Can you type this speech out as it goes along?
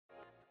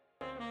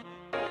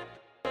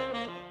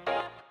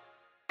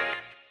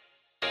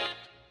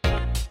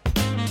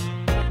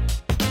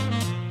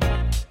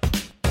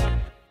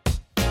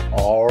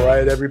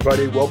right,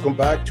 everybody, welcome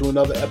back to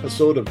another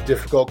episode of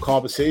Difficult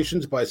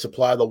Conversations by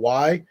Supply the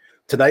Y.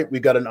 Tonight, we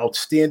got an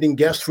outstanding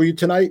guest for you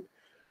tonight.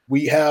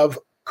 We have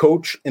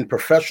coach and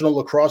professional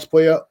lacrosse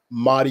player,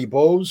 Marty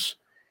Bose.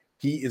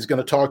 He is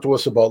going to talk to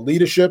us about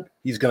leadership.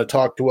 He's going to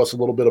talk to us a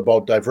little bit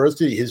about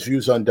diversity, his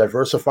views on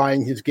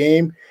diversifying his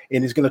game,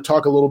 and he's going to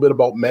talk a little bit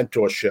about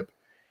mentorship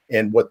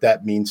and what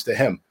that means to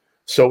him.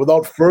 So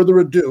without further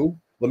ado,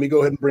 let me go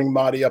ahead and bring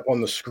Marty up on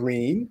the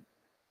screen.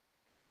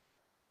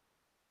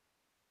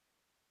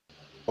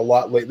 A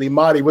lot lately.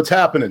 Marty, what's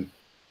happening?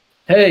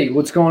 Hey,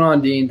 what's going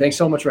on, Dean? Thanks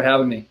so much for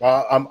having me.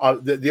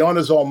 The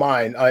honor's all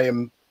mine.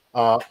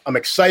 I'm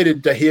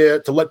excited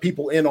to let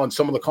people in on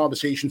some of the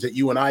conversations that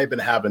you and I have been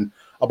having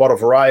about a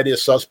variety of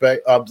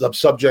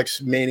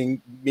subjects,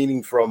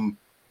 meaning from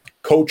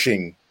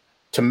coaching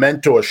to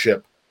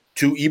mentorship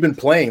to even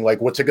playing.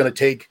 Like, what's it going to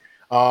take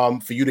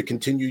for you to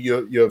continue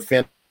your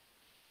fan?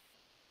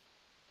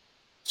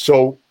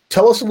 So,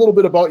 tell us a little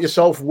bit about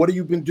yourself. What have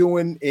you been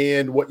doing,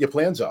 and what your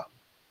plans are?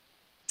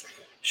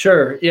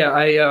 Sure. Yeah,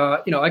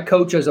 I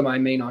coach as my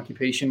main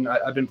occupation.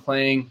 I've been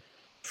playing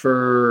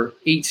for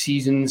 8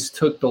 seasons,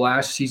 took the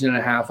last season and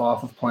a half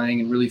off of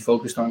playing and really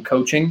focused on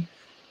coaching.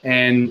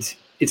 And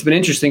it's been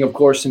interesting, of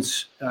course,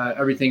 since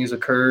everything has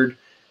occurred,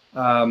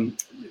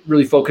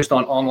 really focused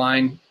on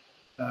online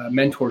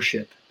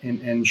mentorship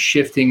and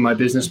shifting my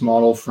business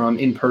model from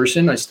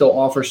in-person. I still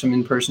offer some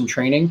in-person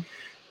training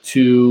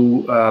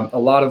to a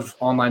lot of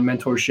online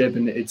mentorship,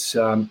 and it's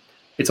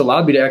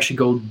allowed me to actually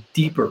go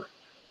deeper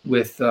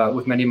with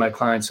many of my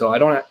clients. So I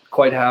don't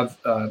quite have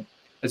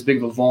as big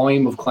of a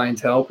volume of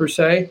clientele per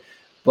se,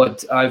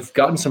 but I've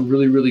gotten some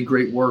really, really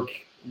great work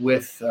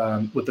with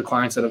the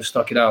clients that have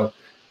stuck it out.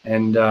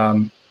 And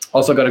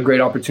also got a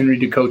great opportunity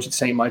to coach at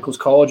St. Michael's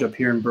College up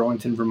here in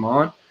Burlington,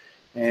 Vermont.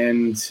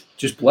 And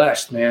just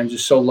blessed, man.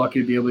 Just so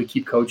lucky to be able to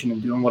keep coaching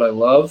and doing what I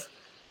love.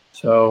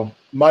 So,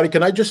 Marty,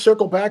 can I just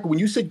circle back? When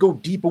you said go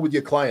deeper with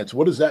your clients,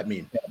 what does that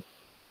mean?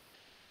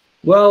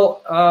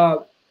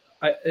 Well,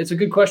 it's a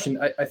good question.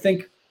 I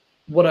think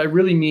what I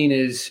really mean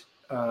is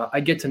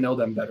I get to know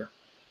them better.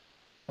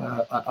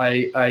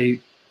 I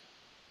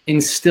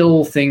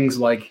instill things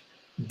like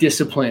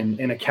discipline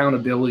and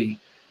accountability.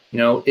 You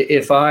know,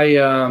 if I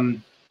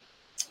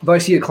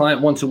see a client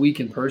once a week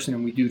in person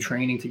and we do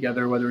training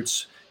together, whether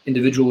it's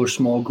individual or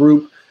small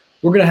group,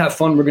 we're going to have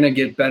fun. We're going to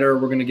get better.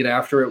 We're going to get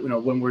after it,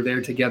 when we're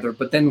there together.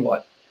 But then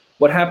what?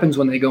 What happens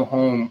when they go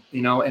home,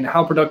 and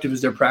how productive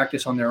is their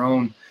practice on their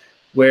own?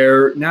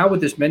 Where now with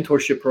this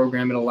mentorship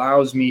program, it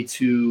allows me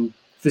to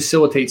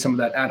facilitate some of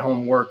that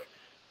at-home work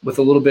with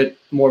a little bit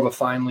more of a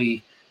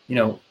finely,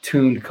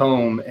 tuned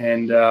comb.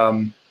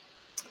 And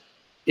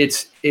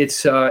it's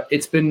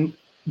been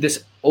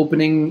this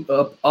opening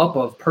up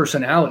of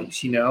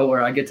personalities,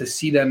 where I get to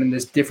see them in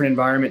this different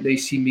environment. They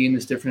see me in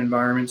this different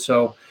environment.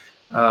 So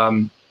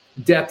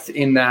depth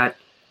in that,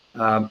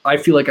 I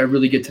feel like I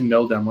really get to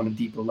know them on a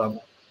deeper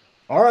level.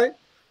 All right.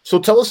 So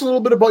tell us a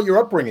little bit about your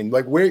upbringing,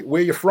 like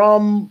where you're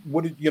from.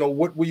 What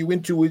were you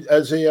into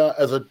as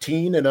a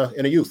teen and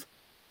a youth?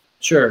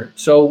 Sure.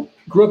 So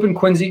grew up in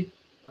Quincy,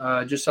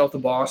 just south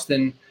of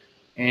Boston,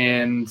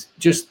 and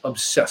just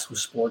obsessed with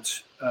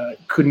sports.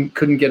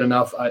 Couldn't get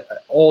enough.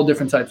 All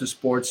different types of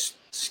sports: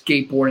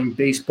 skateboarding,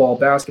 baseball,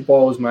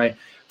 basketball was my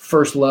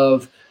first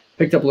love.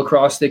 Picked up a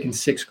lacrosse stick in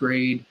 6th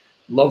grade.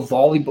 Love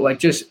volleyball,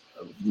 just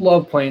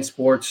love playing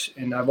sports.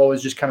 And I've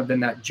always just kind of been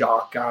that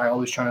jock guy,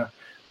 always trying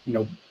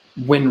to,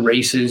 win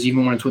races,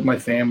 even when it's with my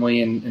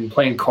family, and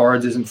playing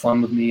cards isn't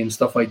fun with me and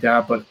stuff like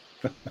that. But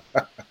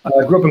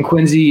I grew up in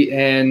Quincy,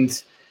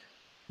 and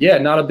yeah,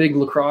 not a big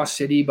lacrosse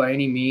city by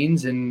any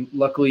means. And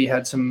luckily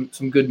had some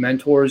good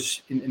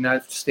mentors in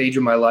that stage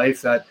of my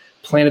life that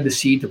planted the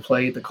seed to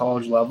play at the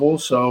college level.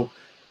 So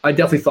I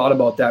definitely thought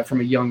about that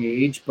from a young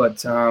age,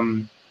 but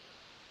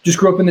just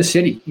grew up in the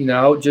city,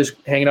 just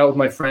hanging out with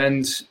my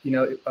friends.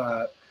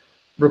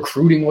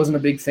 Recruiting wasn't a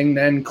big thing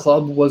then.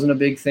 Club wasn't a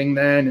big thing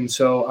then. And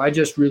so I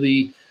just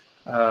really,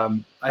 I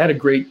had a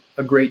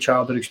great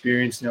childhood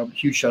experience.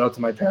 Huge shout out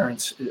to my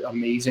parents.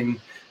 Amazing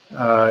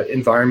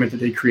environment that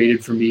they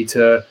created for me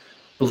to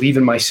believe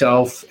in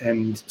myself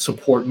and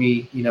support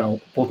me,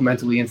 both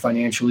mentally and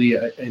financially.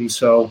 And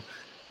so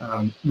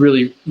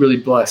really, really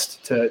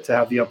blessed to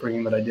have the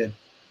upbringing that I did.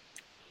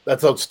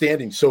 That's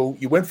outstanding. So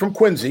you went from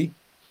Quincy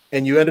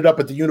and you ended up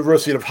at the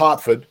University of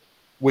Hartford,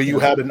 where you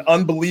had an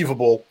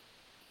unbelievable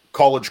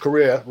college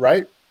career,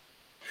 right?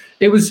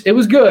 It was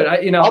good.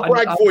 I'll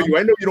brag for you.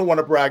 I know you don't want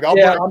to brag. I'll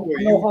brag for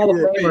you. Hall of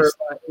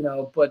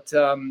Famer, but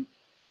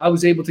I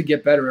was able to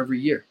get better every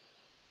year,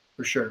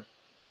 for sure.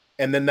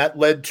 And then that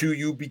led to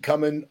you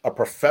becoming a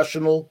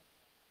professional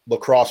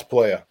lacrosse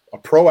player, a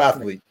pro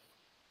athlete.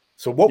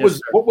 So what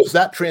was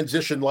that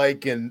transition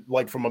like, and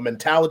like from a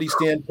mentality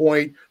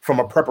standpoint, from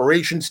a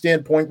preparation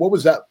standpoint, what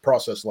was that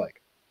process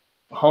like?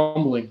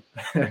 Humbling.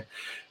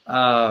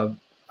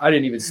 I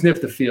didn't even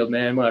sniff the field,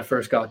 man, when I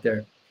first got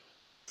there.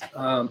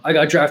 I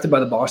got drafted by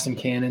the Boston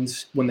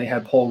Cannons when they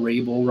had Paul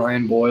Rabel,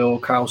 Ryan Boyle,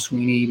 Kyle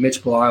Sweeney,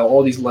 Mitch Belisle,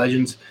 all these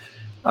legends.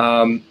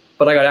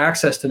 but I got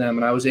access to them,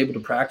 and I was able to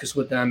practice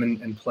with them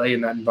and play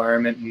in that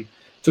environment. And it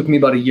took me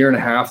about 1.5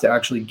 years to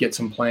actually get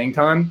some playing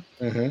time.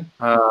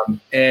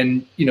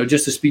 And,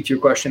 just to speak to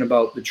your question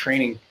about the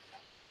training,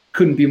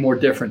 couldn't be more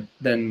different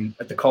than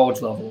at the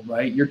college level,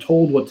 right? You're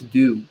told what to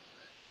do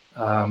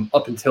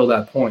up until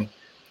that point.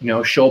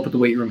 Show up at the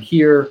weight room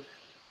here.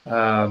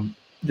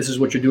 This is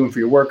what you're doing for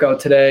your workout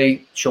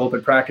today. Show up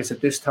at practice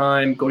at this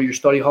time. Go to your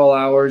study hall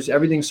hours.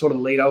 Everything's sort of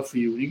laid out for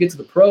you. When you get to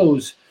the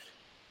pros,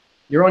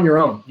 you're on your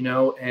own,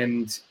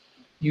 and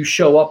you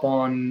show up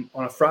on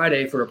a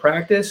Friday for a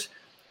practice.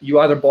 You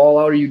either ball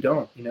out or you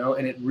don't,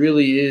 and it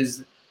really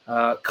is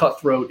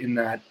cutthroat in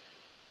that,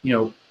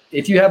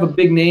 if you have a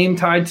big name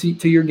tied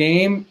to your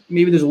game,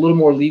 maybe there's a little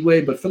more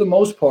leeway. But for the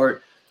most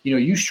part,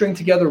 you string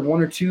together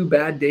 1 or 2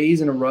 bad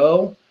days in a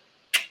row,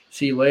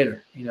 see you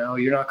later.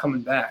 You're not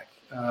coming back.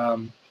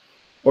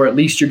 Or at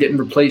least you're getting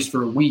replaced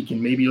for a week,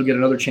 and maybe you'll get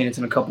another chance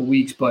in a couple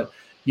weeks. But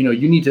you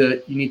need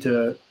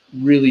to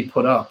really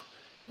put up.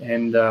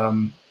 And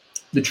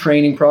the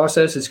training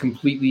process is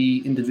completely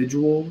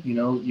individual.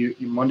 You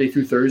Monday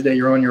through Thursday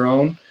you're on your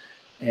own,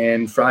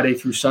 and Friday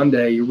through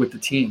Sunday you're with the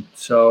team.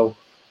 So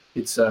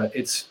it's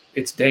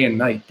day and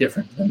night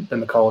different than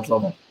the college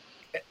level.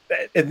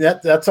 And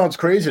that sounds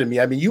crazy to me.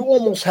 I mean, you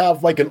almost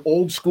have like an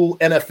old school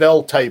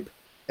NFL type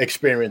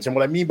experience. And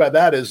what I mean by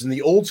that is, in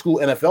the old school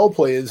NFL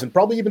players, and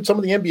probably even some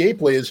of the NBA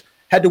players,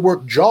 had to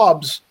work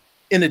jobs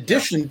in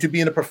addition to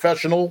being a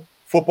professional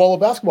football or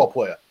basketball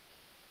player.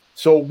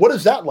 So what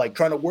is that like,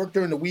 trying to work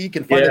during the week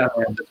and find a job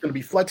that's going to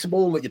be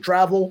flexible and let you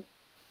travel?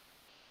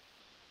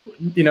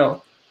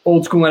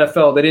 Old school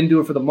NFL, they didn't do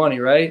it for the money,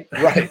 right?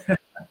 Right.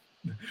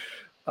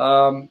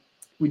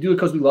 We do it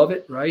because we love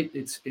it, right?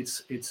 It's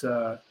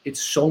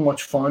so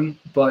much fun,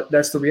 but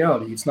that's the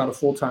reality. It's not a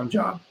full-time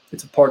job.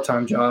 It's a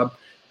part-time job.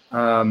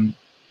 A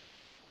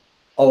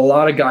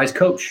lot of guys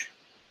coach,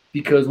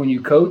 because when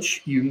you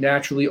coach, you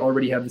naturally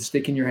already have the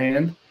stick in your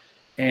hand.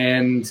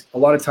 And a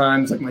lot of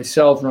times, like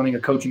myself running a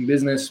coaching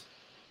business,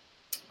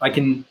 I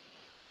can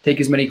take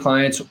as many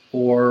clients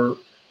or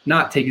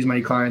not take as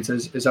many clients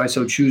as I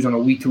so choose on a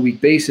week-to-week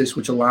basis,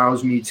 which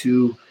allows me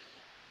to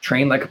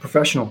train like a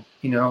professional,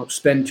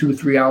 spend 2 to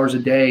 3 hours a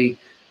day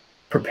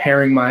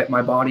preparing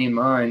my body and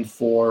mind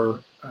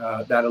for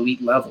that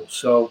elite level.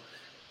 So,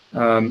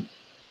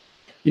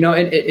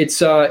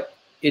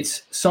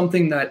 it's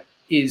something that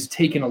is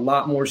taken a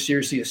lot more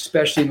seriously,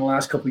 especially in the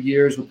last couple of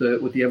years with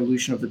the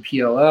evolution of the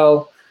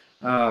PLL.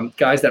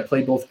 Guys that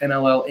play both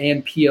NLL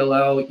and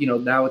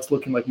PLL, now it's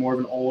looking like more of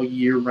an all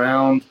year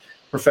round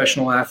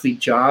professional athlete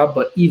job.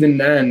 But even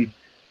then,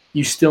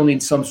 you still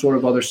need some sort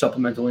of other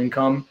supplemental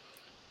income.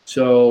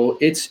 So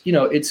it's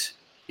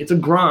a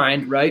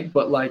grind, right?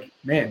 But like,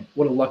 man,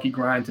 what a lucky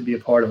grind to be a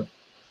part of.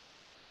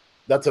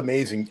 That's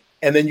amazing.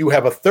 And then you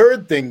have a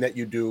third thing that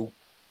you do.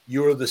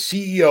 You're the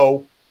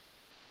CEO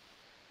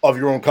of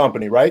your own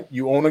company, right?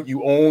 You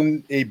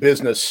own a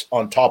business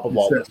on top of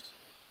all this.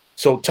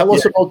 So tell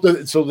us about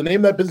the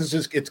name of that business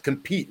is, it's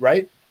Compete,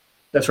 right?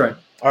 That's right.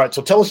 All right.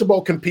 So tell us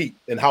about Compete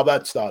and how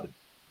that started.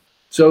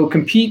 So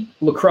Compete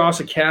Lacrosse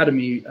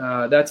Academy,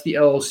 that's the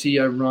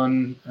LLC I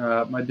run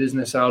my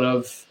business out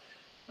of.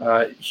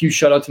 Huge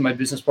shout out to my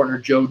business partner,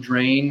 Joe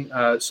Drain.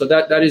 So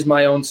that is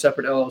my own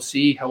separate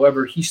LLC.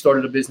 However, he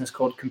started a business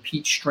called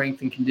Compete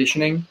Strength and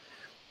Conditioning,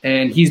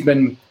 and he's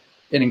been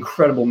an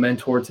incredible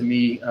mentor to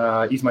me.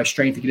 He's my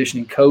strength and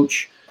conditioning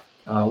coach,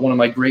 one of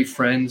my great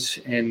friends,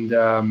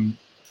 and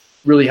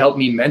really helped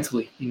me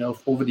mentally,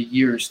 over the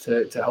years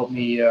to help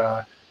me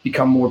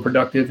become more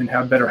productive and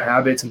have better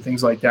habits and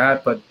things like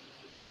that. But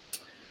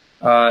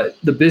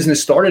the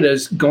business started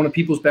as going to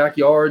people's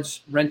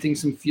backyards, renting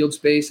some field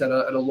space at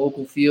a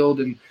local field,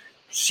 and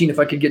seeing if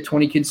I could get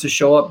 20 kids to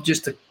show up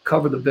just to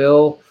cover the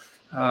bill.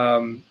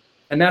 And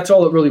that's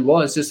all it really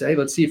was. Just, hey,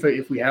 let's see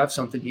if we have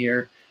something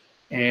here.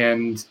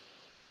 And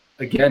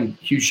again,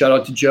 huge shout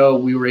out to Joe.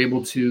 We were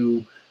able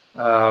to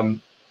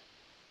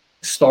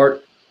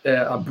start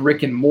a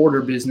brick and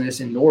mortar business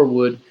in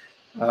Norwood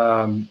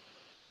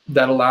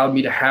that allowed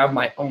me to have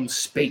my own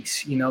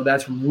space.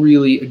 That's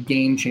really a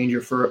game changer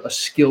for a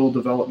skill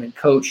development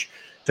coach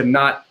to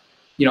not,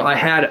 I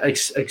had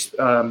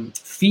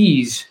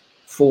fees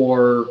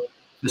for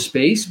the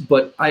space,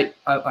 but I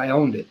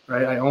owned it,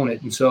 right? I own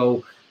it. And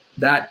so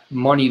that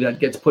money that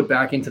gets put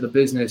back into the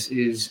business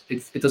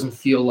it doesn't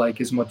feel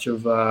like as much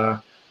of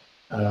a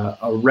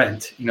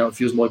rent, it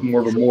feels like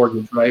more of a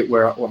mortgage, right?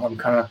 Where I'm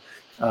kind of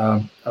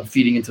I'm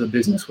feeding into the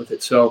business with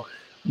it. So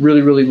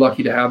really, really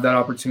lucky to have that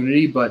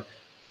opportunity. But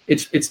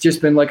it's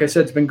just been, like I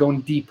said, it's been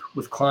going deep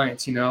with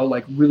clients,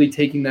 like really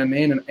taking them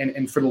in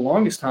and for the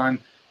longest time,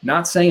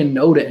 not saying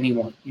no to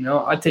anyone.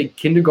 I take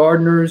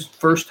kindergartners,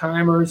 first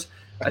timers,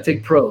 I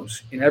take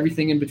pros and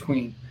everything in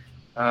between.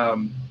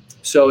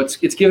 So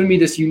it's given me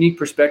this unique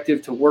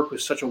perspective to work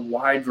with such a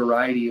wide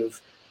variety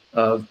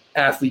of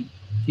athlete,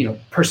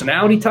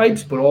 personality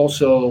types, but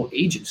also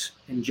ages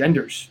and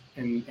genders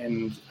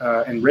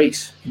and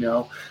race.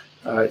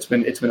 It's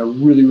been a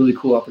really, really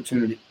cool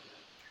opportunity.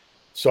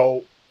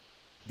 So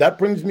that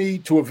brings me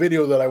to a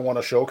video that I want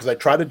to show, because I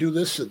try to do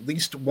this at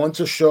least once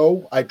a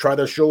show. I try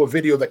to show a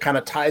video that kind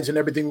of ties in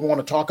everything we want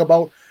to talk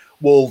about.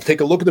 We'll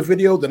take a look at the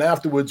video, then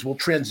afterwards we'll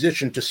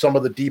transition to some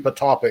of the deeper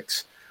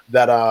topics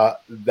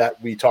that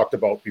we talked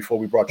about before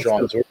we brought you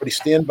on. So everybody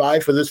stand by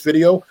for this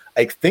video.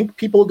 I think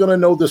people are going to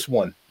know this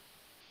one.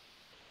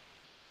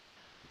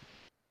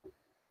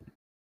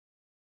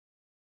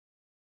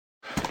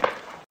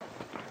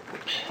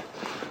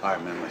 All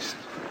right, man, listen.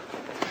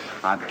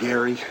 I'm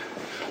Gary.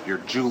 You're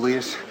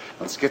Julius.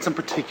 Let's get some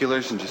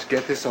particulars and just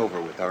get this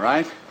over with, all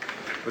right?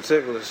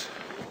 Particulars?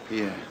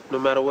 Yeah. No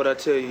matter what I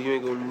tell you, you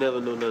ain't gonna never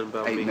know nothing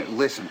about me. Hey,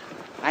 listen.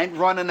 I ain't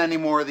running any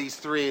more of these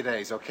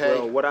 3-a-days, okay?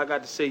 Well, what I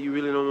got to say you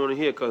really don't want to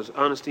hear, because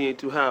honesty ain't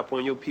too high up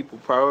on your people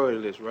priority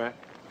list, right?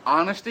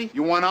 Honesty?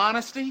 You want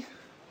honesty?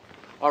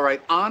 All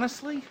right,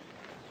 honestly,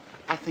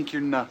 I think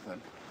you're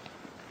nothing.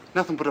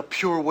 Nothing but a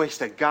pure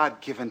waste of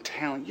God-given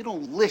talent. You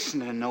don't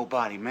listen to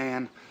nobody,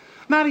 man.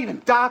 Not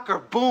even Doc or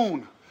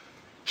Boone.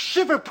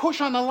 Shiver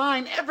push on the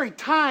line every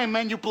time,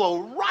 man. You blow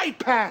right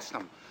past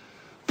them.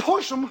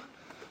 Push them,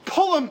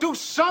 pull them, do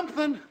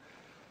something.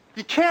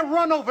 You can't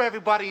run over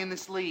everybody in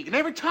this league. And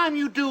every time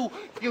you do,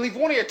 you leave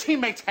one of your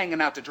teammates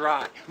hanging out to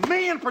dry.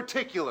 Me in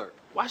particular.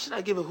 Why should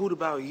I give a hoot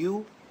about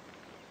you?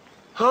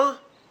 Huh?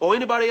 Or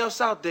anybody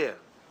else out there?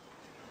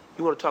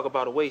 You want to talk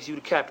about a waste, you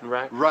the captain,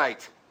 right?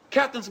 Right.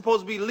 Captain's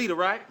supposed to be the leader,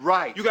 right?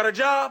 Right. You got a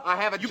job? I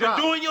have a you job.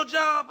 You been doing your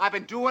job? I've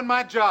been doing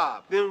my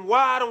job. Then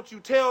why don't you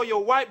tell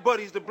your white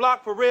buddies to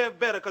block for Rev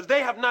better? Because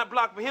they have not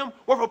blocked for him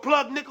worth a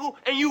plug nickel,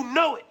 and you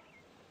know it.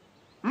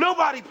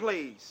 Nobody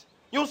plays,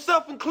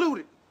 yourself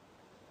included.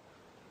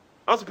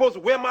 I'm supposed to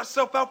wear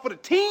myself out for the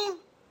team?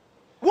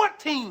 What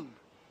team?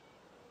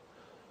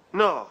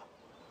 No.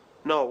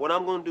 No, what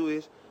I'm going to do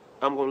is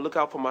I'm going to look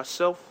out for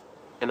myself,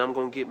 and I'm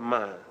going to get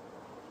mine.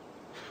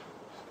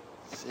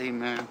 See,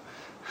 man,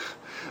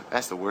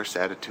 that's the worst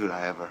attitude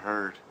I ever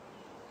heard.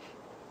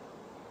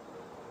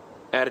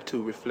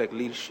 Attitude reflect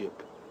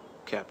leadership,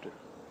 Captain.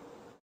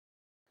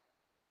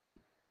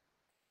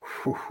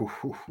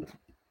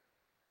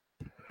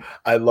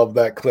 I love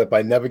that clip.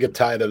 I never get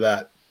tired of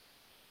that.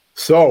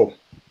 So,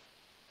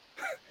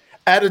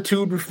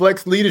 attitude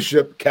reflects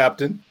leadership,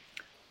 Captain.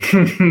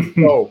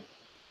 So,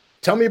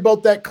 tell me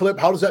about that clip.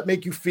 How does that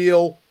make you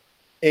feel?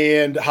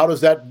 And how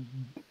does that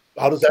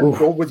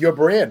go with your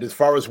brand as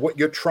far as what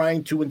you're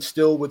trying to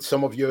instill with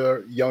some of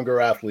your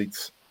younger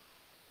athletes?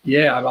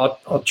 Yeah,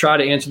 I'll try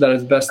to answer that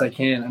as best I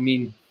can. I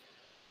mean,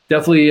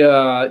 definitely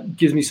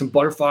gives me some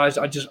butterflies.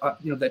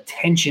 That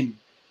tension,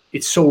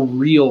 it's so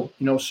real,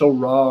 so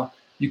raw.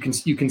 You can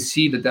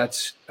see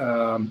that's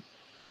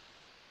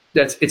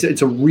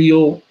it's a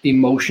real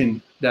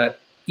emotion that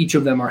each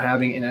of them are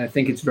having, and I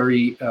think it's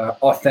very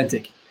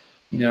authentic.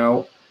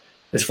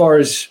 As far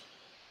as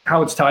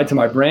how it's tied to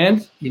my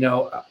brand,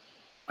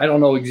 I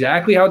don't know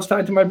exactly how it's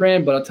tied to my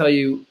brand, but I'll tell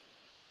you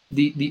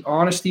the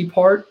honesty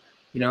part,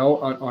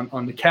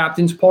 on the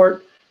captain's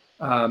part,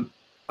 I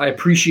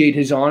appreciate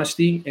his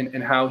honesty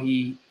and how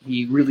he's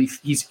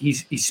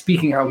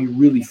speaking how he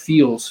really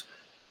feels.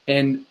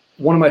 And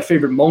one of my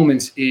favorite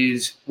moments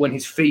is when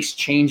his face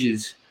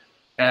changes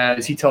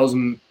as he tells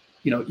him,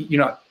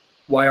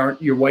 why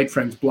aren't your white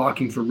friends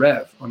blocking for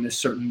Rev on this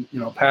certain,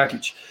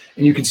 package?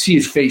 And you can see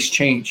his face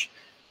change.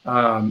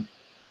 And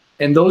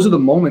those are the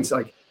moments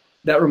like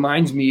that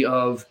reminds me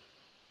of,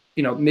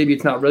 maybe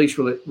it's not race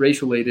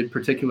related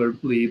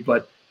particularly,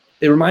 but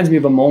it reminds me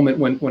of a moment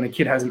when a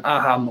kid has an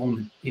aha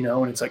moment,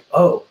 and it's like,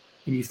 oh,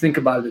 and you think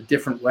about it a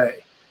different way.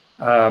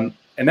 And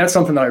that's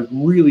something that I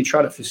really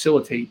try to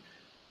facilitate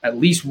at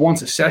least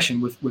once a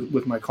session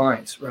with my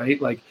clients,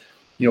 right? Like,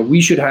 we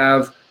should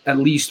have at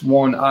least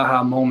one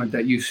aha moment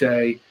that you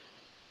say,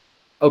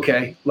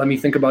 okay, let me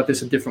think about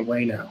this a different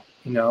way now,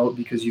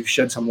 because you've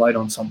shed some light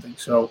on something.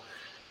 So,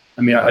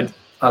 I mean,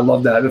 I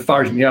love that. It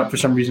fires me up. For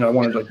some reason, I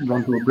want to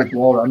run through a brick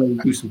wall. I maybe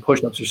do some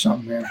push-ups or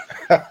something, man.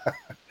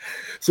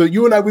 So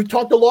you and I, we've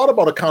talked a lot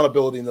about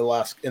accountability in the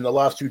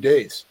last 2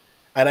 days,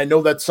 and I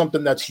know that's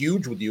something that's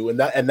huge with you. And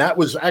that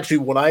was actually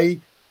when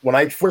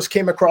I first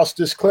came across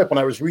this clip, when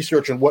I was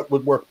researching what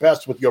would work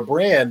best with your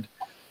brand,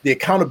 the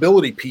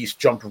accountability piece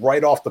jumped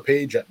right off the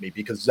page at me,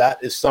 because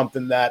that is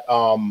something that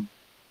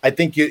I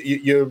think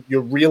you're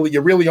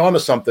really onto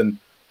something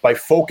by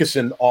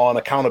focusing on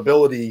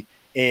accountability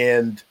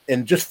and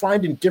just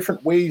finding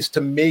different ways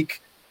to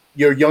make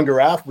your younger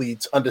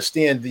athletes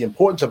understand the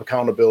importance of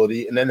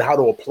accountability and then how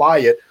to apply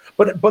it,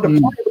 but apply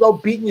it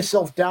without beating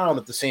yourself down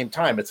at the same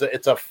time. It's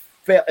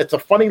a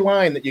funny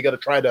line that you got to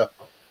try to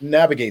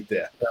navigate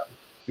there.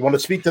 You want to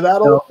speak to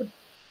that a little bit?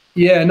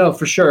 Yeah, no,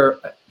 for sure.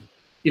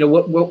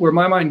 Where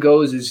my mind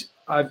goes is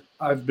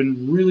I've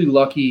been really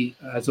lucky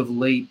as of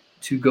late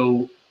to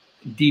go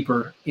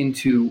deeper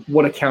into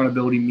what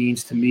accountability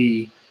means to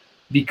me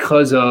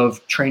because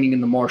of training in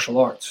the martial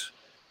arts,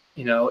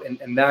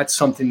 and that's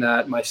something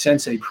that my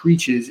sensei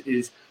preaches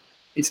is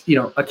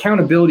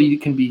accountability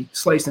can be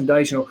sliced and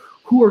diced.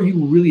 Who are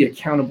you really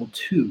accountable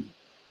to,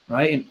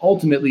 right? And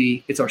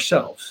ultimately it's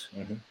ourselves.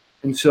 Mm-hmm.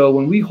 And so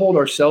when we hold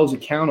ourselves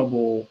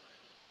accountable,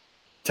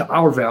 to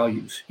our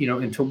values,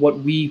 and to what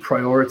we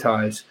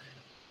prioritize,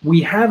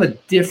 we have a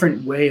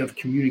different way of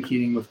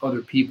communicating with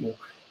other people.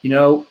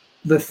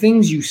 The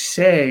things you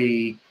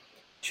say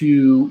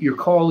to your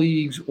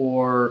colleagues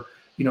or,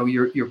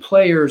 your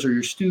players or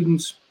your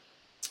students,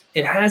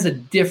 it has a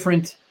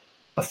different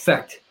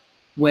effect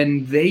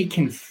when they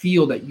can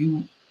feel that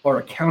you are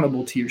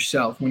accountable to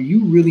yourself. When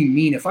you really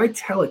mean, if I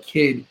tell a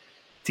kid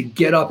to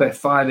get up at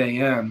 5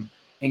 a.m.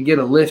 and get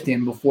a lift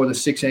in before the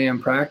 6 a.m.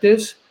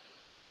 practice,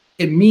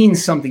 it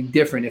means something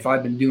different if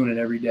I've been doing it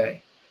every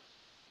day,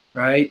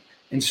 right?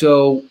 And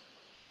so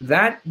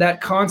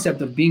that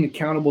concept of being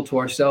accountable to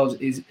ourselves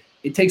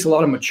it takes a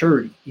lot of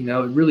maturity, it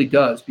really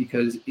does,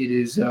 because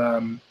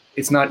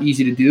it's not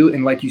easy to do.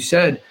 And like you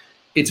said,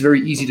 it's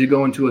very easy to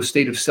go into a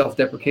state of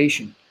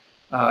self-deprecation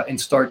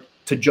and start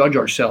to judge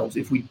ourselves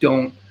if we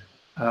don't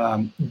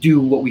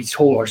do what we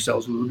told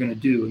ourselves we were going to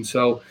do. And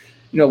so,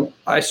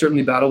 I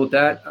certainly battle with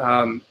that.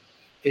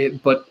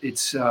 But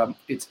it's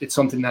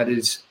something that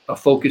is a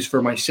focus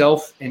for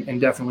myself and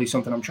definitely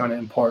something I'm trying to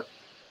impart.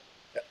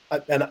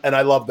 And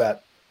I love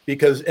that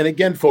because, and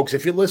again, folks,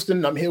 if you're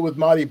listening, I'm here with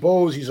Marty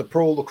Bose. He's a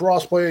pro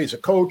lacrosse player. He's a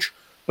coach,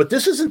 but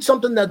this isn't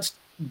something that's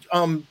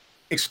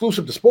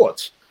exclusive to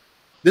sports.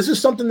 This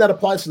is something that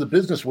applies to the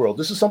business world.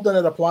 This is something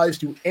that applies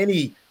to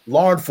any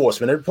law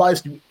enforcement. It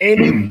applies to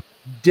any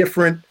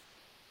different,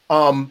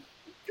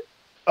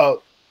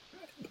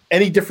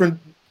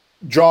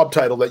 job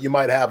title that you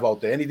might have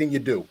out there, anything you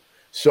do.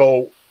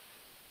 So,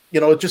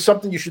 it's just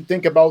something you should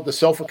think about, the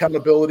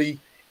self-accountability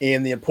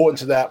and the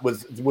importance of that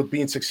with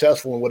being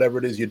successful in whatever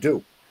it is you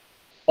do.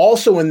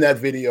 Also in that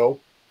video,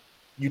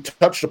 you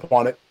touched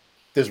upon it,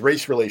 there's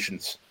race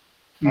relations.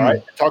 All right.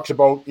 It talks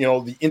about,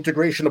 the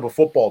integration of a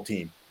football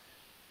team.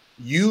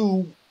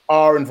 You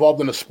are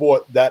involved in a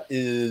sport that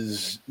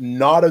is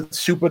not a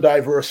super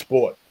diverse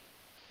sport.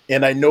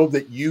 And I know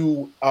that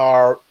you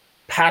are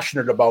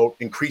passionate about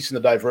increasing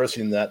the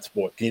diversity in that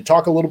sport. Can you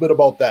talk a little bit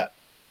about that?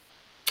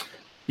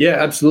 Yeah,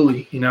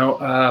 absolutely.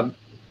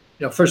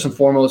 First and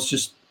foremost,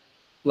 just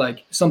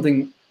like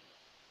something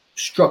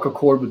struck a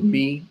chord with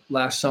me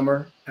last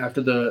summer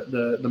after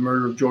the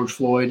murder of George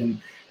Floyd,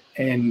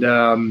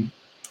 and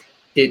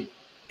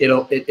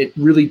it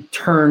really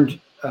turned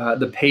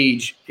the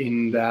page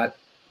in that,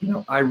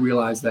 I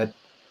realized that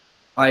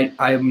I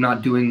am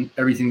not doing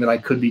everything that I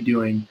could be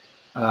doing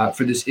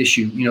for this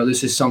issue.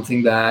 This is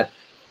something that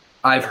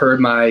I've heard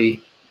my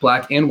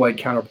black and white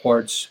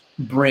counterparts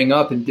bring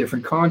up in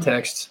different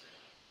contexts,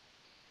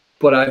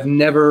 but I've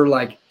never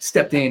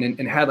stepped in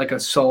and had a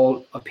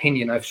solid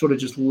opinion. I've sort of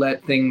just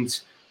let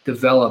things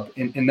develop,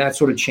 and that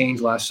sort of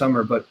changed last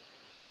summer. But,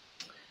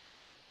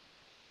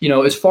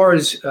 as far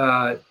as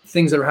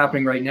things that are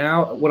happening right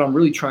now, what I'm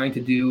really trying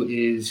to do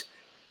is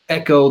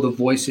echo the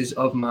voices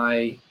of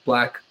my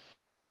black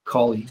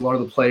colleagues, a lot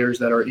of the players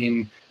that are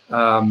in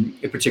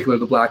particular,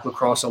 the Black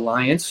Lacrosse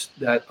Alliance,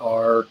 that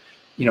are,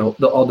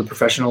 all the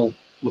professional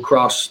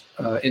lacrosse,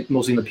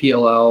 mostly in the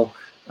PLL,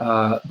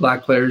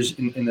 black players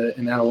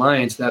in that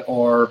alliance that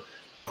are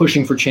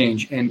pushing for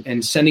change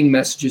and sending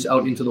messages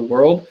out into the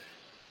world.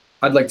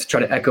 I'd like to try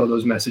to echo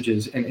those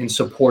messages and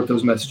support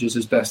those messages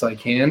as best I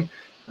can,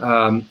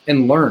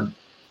 and learn.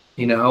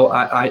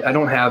 I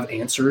don't have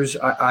answers.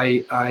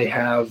 I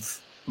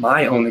have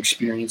my own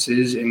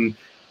experiences, and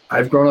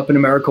I've grown up in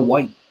America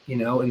white,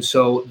 and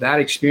so that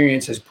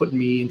experience has put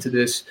me into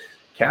this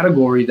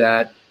category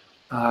that,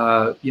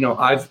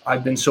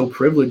 I've been so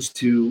privileged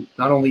to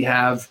not only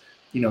have,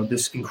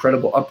 this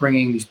incredible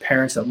upbringing, these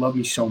parents that love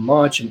me so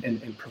much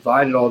and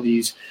provided all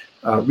these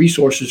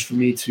resources for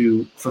me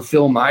to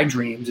fulfill my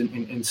dreams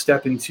and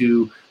step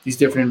into these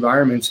different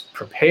environments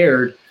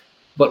prepared,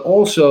 but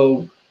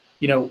also,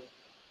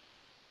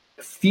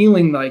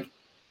 feeling like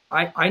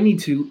I need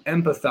to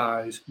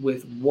empathize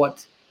with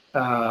what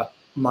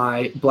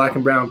my black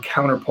and brown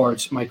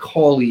counterparts, my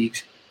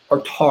colleagues, are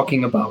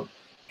talking about,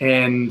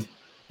 and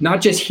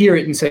not just hear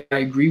it and say, I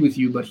agree with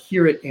you, but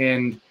hear it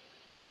and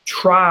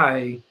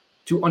try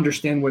to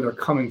understand where they're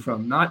coming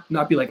from. Not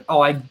be like,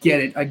 oh, I get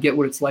it. I get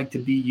what it's like to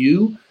be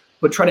you,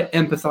 but try to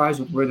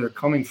empathize with where they're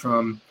coming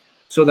from,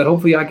 so that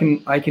hopefully I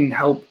can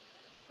help,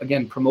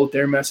 again, promote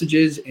their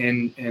messages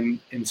and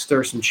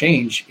stir some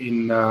change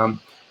in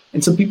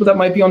some people that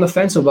might be on the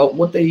fence about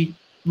what they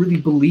really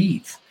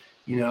believe.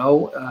 It's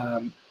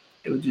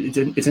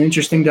an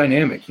interesting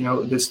dynamic.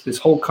 This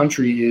whole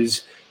country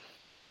is,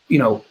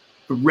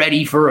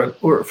 ready for an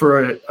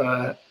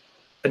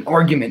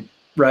argument,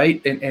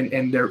 right?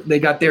 And they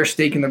got their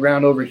stake in the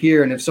ground over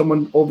here, and if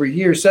someone over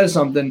here says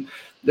something,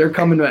 they're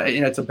coming to,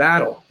 it's a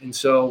battle. And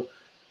so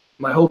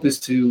my hope is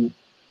to,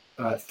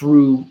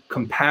 through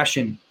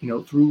compassion,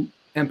 through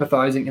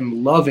empathizing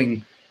and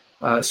loving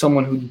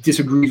someone who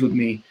disagrees with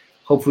me,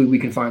 hopefully we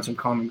can find some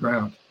common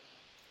ground.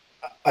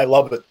 I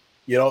love it.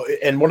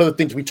 And one of the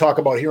things we talk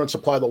about here on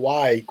Supply the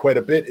Why quite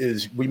a bit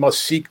is we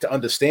must seek to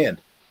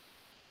understand.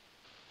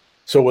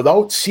 So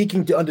without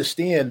seeking to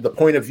understand the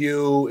point of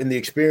view and the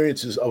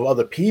experiences of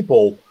other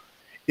people,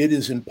 it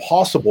is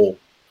impossible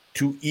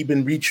to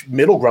even reach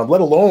middle ground,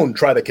 let alone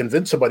try to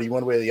convince somebody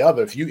one way or the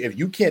other. If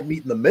you can't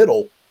meet in the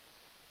middle,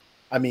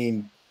 I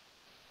mean,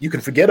 you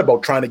can forget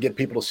about trying to get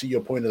people to see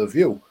your point of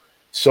view.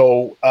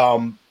 So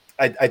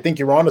I think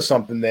you're onto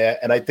something there,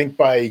 and I think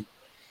by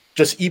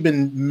just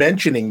even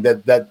mentioning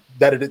that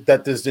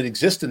there's an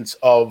existence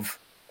of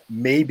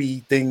maybe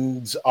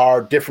things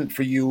are different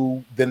for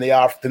you than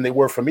they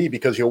were for me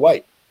because you're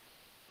white.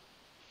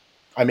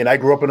 I mean, I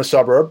grew up in a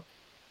suburb,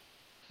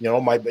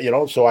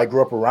 so I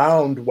grew up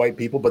around white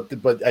people,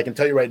 but I can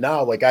tell you right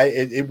now, like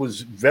it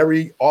was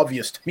very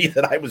obvious to me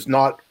that I was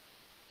not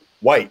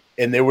white,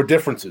 and there were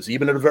differences,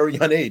 even at a very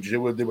young age. There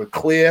were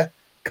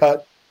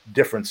clear-cut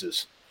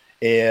differences,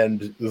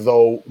 and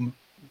though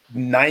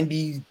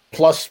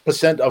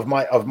 90+% of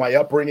my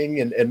upbringing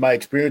and my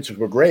experiences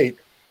were great,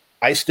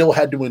 I still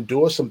had to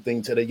endure some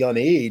things at a young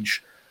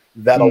age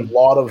that a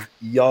lot of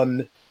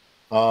young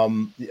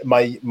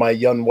my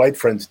young white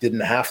friends didn't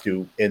have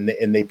to, and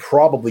they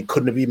probably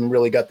couldn't have even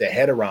really got their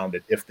head around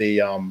it if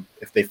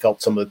they felt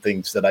some of the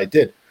things that I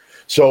did.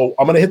 So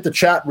I'm going to hit the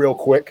chat real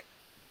quick.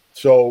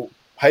 So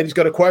Heidi's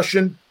got a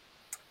question.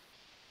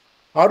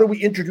 How do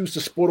we introduce the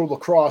sport of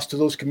lacrosse to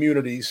those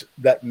communities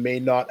that may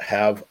not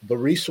have the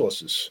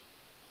resources?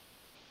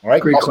 All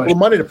right, cost a little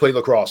money to play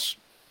lacrosse.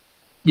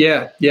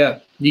 Yeah,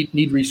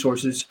 need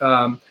resources.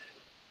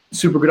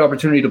 Super good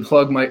opportunity to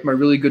plug my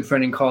really good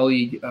friend and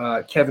colleague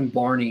Kevin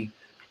Barney,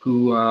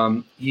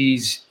 who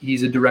he's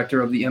a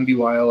director of the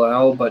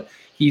MBYLL, but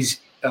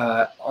he's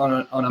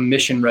on a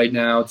mission right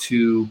now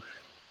to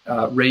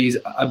raise,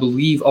 I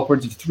believe,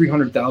 upwards of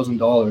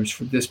 $300,000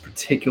 for this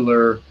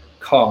particular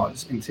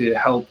cause, and to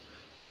help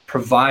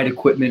provide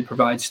equipment,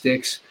 provide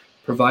sticks,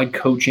 provide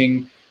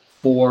coaching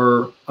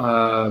for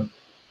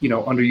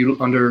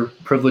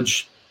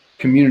underprivileged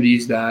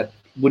communities that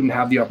wouldn't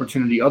have the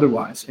opportunity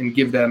otherwise, and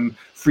give them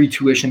free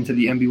tuition to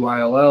the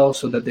MBYLL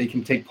so that they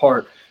can take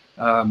part.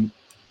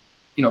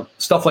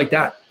 Stuff like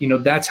that.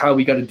 That's how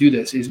we got to do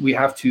this. Is we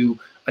have to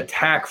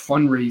attack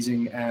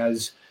fundraising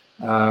as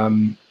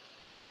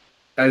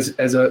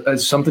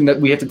something that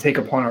we have to take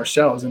upon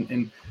ourselves.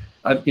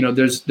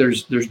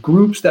 There's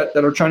groups that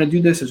are trying to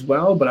do this as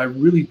well. But I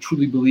really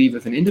truly believe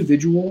if an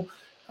individual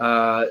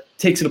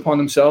takes it upon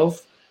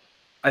themselves,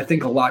 I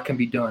think a lot can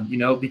be done,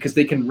 because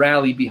they can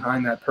rally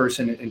behind that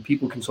person, and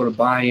people can sort of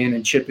buy in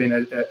and chip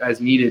in as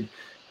needed.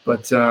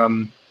 But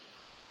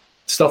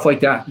stuff like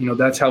that,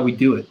 that's how we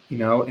do it,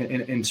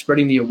 and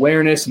spreading the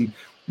awareness. And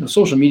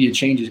social media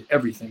changes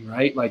everything,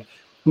 right? Like,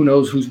 who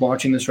knows who's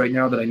watching this right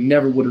now that I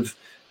never would have,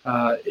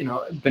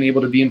 been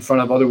able to be in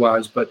front of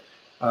otherwise. But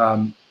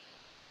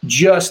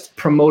just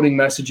promoting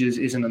messages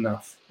isn't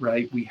enough,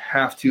 right? We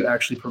have to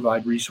actually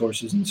provide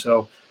resources. And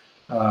so,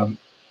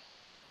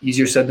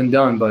 easier said than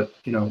done, but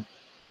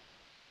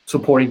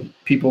supporting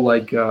people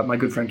like my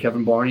good friend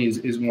Kevin Barney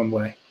is one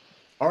way.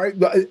 All right,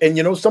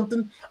 and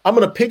something, I'm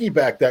going to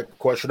piggyback that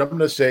question. I'm going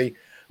to say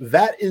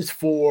that is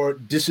for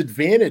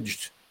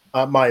disadvantaged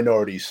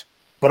minorities,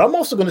 but I'm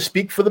also going to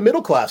speak for the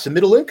middle class and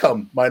middle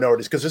income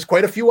minorities, because there's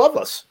quite a few of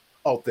us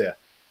out there.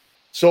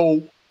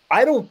 So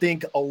I don't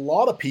think a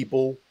lot of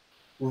people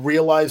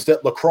realize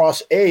that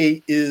lacrosse,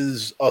 A,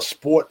 is a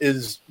sport,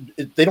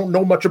 they don't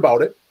know much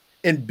about it,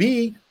 and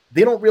B,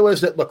 they don't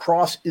realize that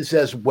lacrosse is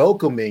as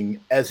welcoming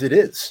as it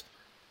is,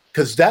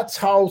 because that's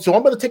how. So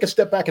I'm going to take a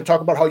step back and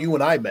talk about how you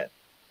and I met.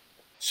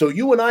 So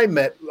you and I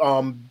met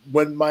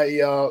when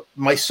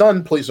my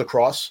son plays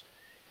lacrosse,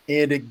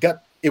 and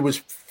it was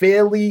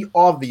fairly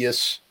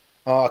obvious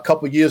a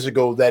couple of years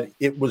ago that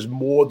it was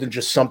more than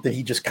just something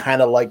he just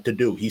kind of liked to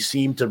do. He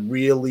seemed to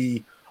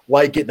really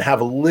like it and have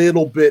a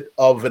little bit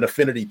of an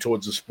affinity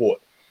towards the sport.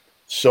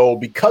 So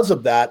because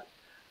of that,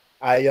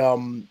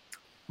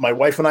 my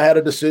wife and I had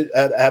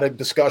a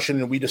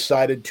discussion, and we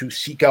decided to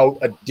seek out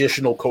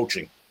additional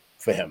coaching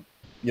for him,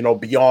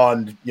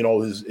 beyond,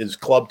 his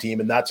club team.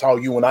 And that's how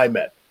you and I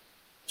met.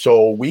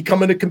 So we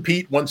come in to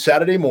compete one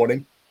Saturday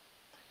morning,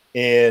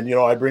 and,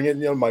 I bring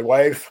in, my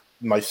wife,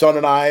 my son,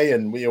 and I,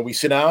 and we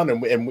sit down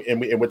and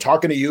we're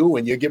talking to you,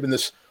 and you're giving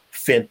this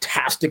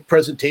fantastic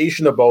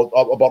presentation about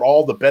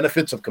all the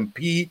benefits of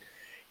compete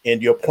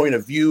and your point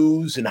of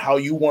views and how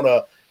you want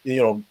to,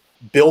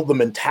 build the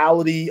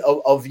mentality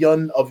of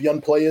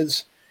young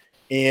players.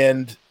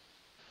 And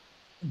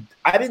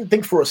I didn't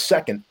think for a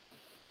second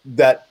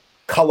that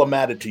color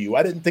mattered to you.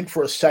 I didn't think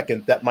for a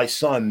second that my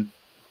son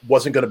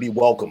wasn't going to be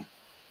welcome.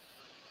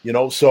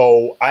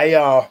 So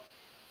I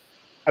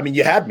mean,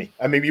 you had me.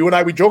 I mean, you and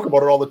I, we joke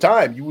about it all the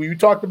time. You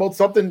talked about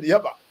something.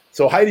 Yep.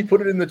 So Heidi put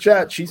it in the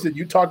chat. She said,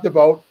 you talked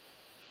about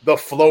the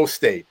flow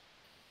state.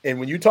 And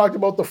when you talked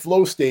about the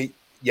flow state,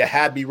 you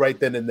had me right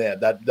then and there.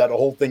 That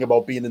whole thing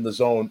about being in the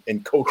zone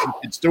and coaching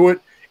kids through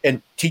it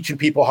and teaching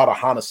people how to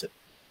harness it.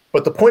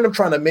 But the point I'm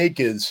trying to make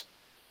is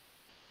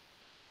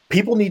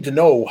people need to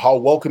know how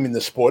welcoming the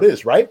sport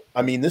is, right?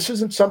 I mean, this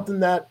isn't something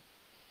that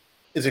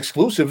is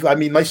exclusive. I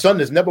mean, my son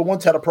has never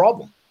once had a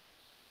problem.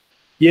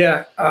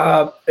 Yeah,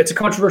 it's a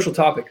controversial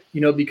topic,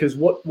 because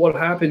what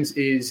happens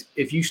is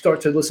if you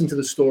start to listen to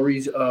the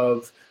stories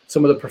of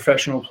some of the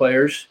professional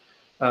players,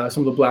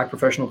 some of the black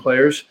professional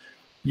players,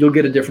 you'll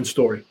get a different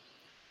story.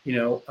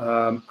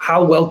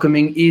 How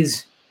welcoming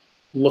is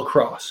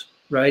lacrosse,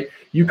 right?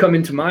 You come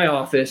into my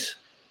office,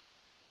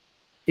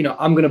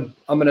 I'm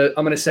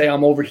gonna say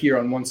I'm over here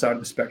on one side of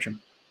the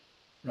spectrum,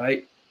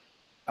 right?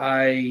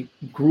 I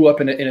grew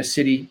up in a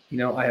city.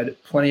 I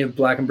had plenty of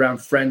black and brown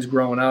friends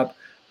growing up.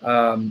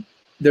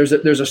 There's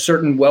a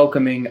certain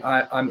welcoming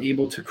I'm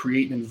able to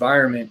create an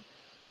environment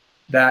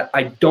that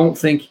I don't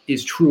think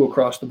is true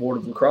across the board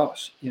of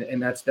lacrosse,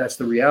 and that's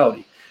the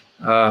reality.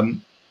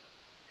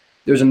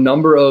 There's a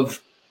number of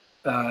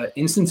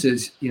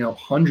instances,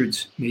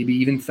 hundreds, maybe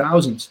even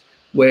thousands,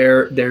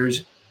 where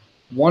there's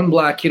one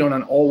black kid on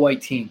an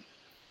all-white team,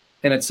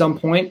 and at some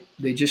point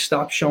they just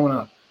stop showing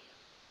up.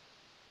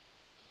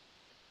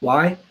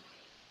 Why?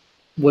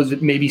 Was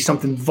it maybe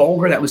something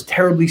vulgar that was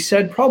terribly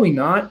said? Probably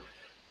not.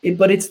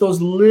 But it's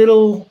those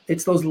little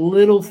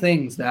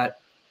things that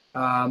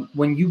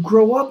when you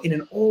grow up in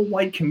an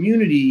all-white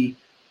community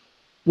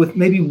with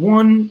maybe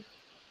one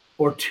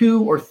or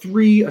two or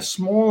three, a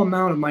small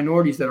amount of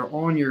minorities that are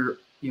on your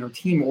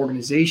team or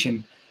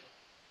organization,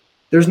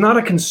 there's not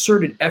a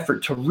concerted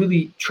effort to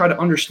really try to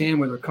understand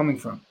where they're coming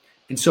from.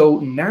 And so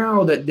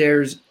now that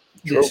there's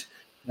this,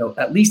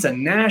 at least a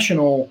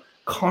national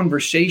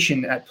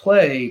conversation at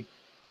play,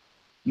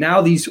 now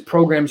these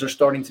programs are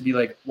starting to be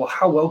like, well,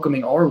 how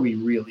welcoming are we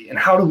really? And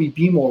how do we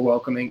be more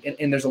welcoming?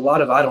 And there's a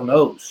lot of I don't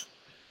knows,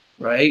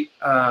 right?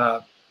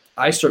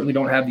 I certainly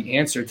don't have the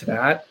answer to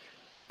that.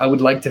 I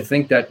would like to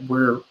think that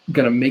we're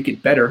going to make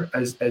it better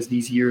as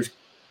these years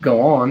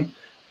go on.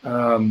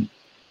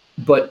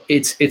 But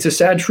it's a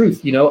sad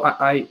truth.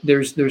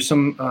 There's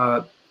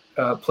some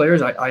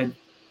players I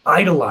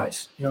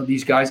idolize,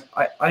 these guys.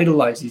 I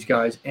idolize these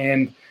guys.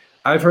 And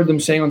I've heard them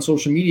saying on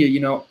social media,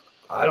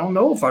 I don't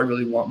know if I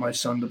really want my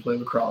son to play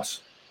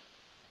lacrosse.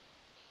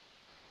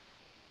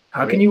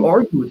 How can you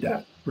argue with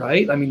that,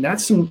 right? I mean,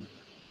 that's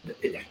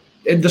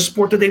the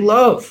sport that they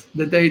love,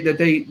 that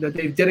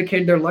they've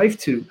dedicated their life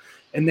to,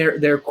 and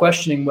they're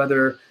questioning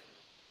whether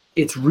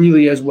it's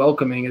really as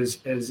welcoming as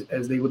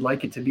they would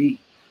like it to be.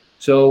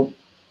 So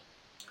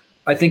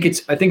I think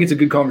it's a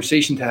good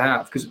conversation to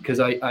have because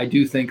I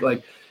do think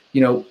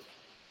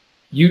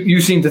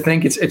you seem to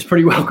think it's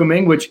pretty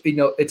welcoming, which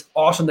it's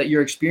awesome that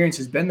your experience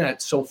has been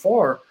that so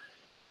far.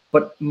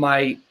 But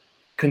my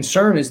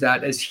concern is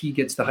that as he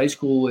gets to high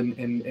school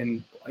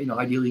and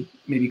ideally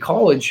maybe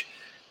college,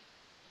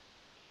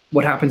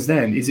 what happens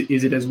then? Is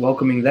it as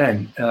welcoming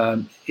then?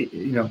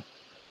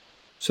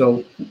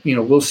 So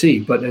we'll see.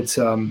 But it's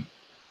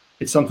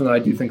something that I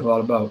do think a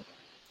lot about.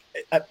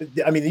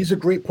 I mean, these are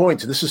great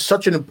points. This is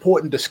such an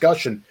important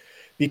discussion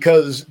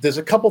because there's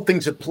a couple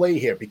things at play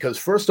here. Because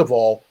first of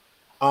all,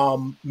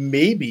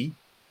 maybe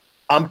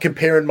I'm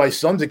comparing my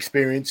son's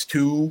experience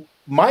to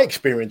my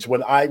experience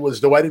when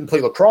though I didn't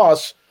play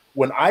lacrosse,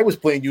 when I was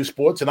playing youth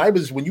sports,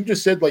 and when you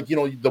just said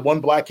the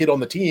one black kid on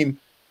the team,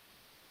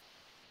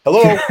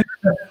 hello,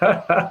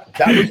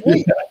 that was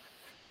me.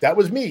 That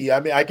was me. I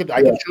mean, I could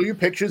show you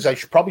pictures. I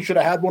probably should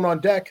have had one on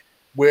deck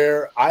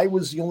where I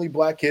was the only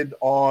black kid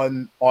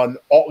on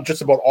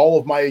just about all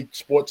of my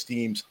sports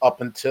teams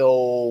up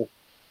until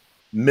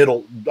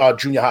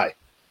junior high.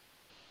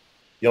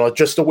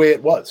 Just the way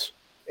it was.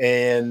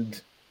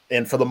 And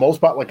for the most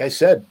part, like I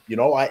said,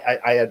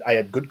 I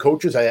had good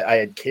coaches. I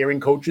had caring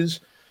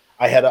coaches.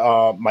 I had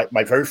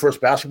my very first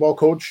basketball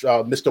coach,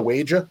 Mr.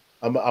 Wager.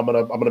 I'm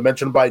gonna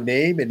mention him by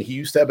name, and he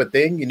used to have a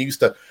thing, and he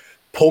used to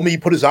pull me,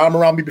 put his arm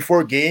around me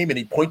before a game, and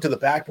he'd point to the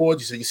backboards.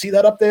 He said, "You see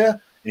that up there?"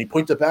 And he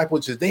pointed to the backboard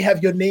and says, "They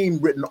have your name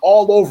written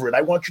all over it.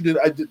 I want you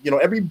to,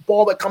 every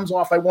ball that comes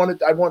off, I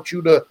want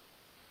you to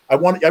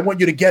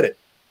get it."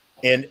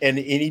 And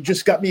he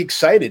just got me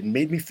excited and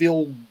made me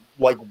feel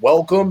like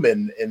welcome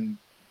and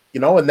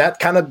that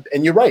kind of,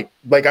 and you're right.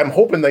 Like, I'm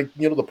hoping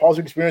the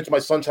positive experience my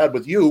son's had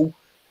with you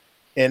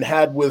and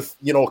had with,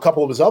 a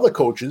couple of his other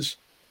coaches,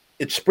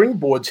 it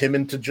springboards him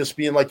into just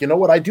being like,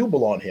 what, I do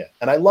belong here.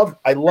 And I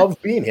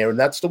love being here. And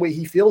that's the way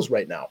he feels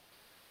right now.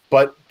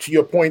 But to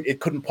your point,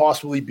 it couldn't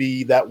possibly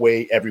be that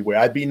way everywhere.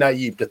 I'd be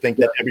naive to think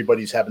that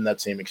everybody's having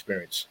that same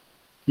experience.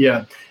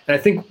 Yeah. And I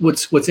think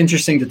what's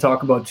interesting to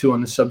talk about too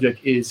on this subject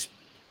is,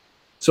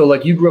 so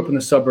like you grew up in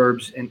the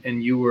suburbs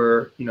and you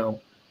were,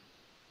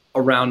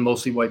 around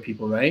mostly white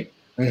people, right?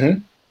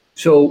 Mm-hmm.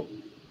 So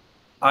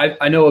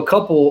I know a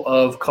couple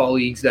of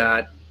colleagues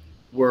that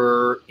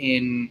were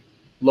in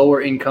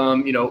lower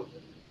income,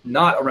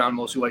 not around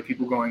mostly white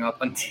people growing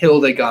up until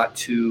they got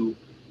to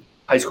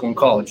high school and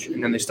college.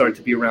 And then they started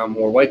to be around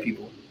more white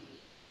people.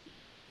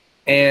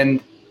 And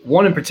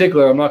one in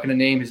particular, I'm not going to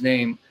name his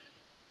name.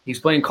 He's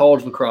playing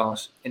college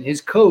lacrosse, and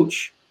his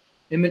coach,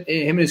 him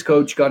and his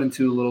coach got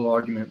into a little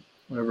argument,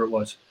 whatever it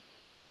was.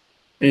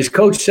 And his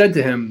coach said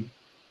to him,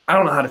 "I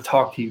don't know how to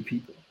talk to you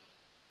people."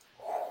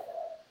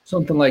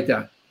 Something like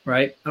that,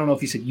 right? I don't know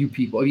if he said you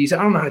people. He said,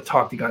 "I don't know how to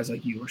talk to guys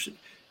like you," or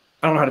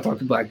 "I don't know how to talk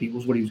to black people,"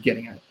 is what he was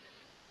getting at.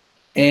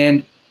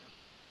 And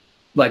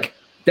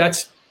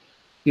that's,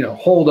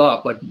 hold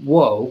up,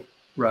 whoa,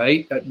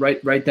 right?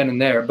 Right then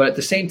and there. But at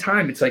the same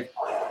time, it's like,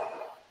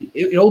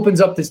 it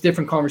opens up this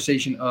different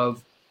conversation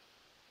of,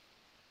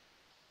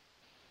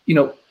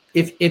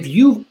 if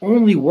you've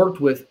only worked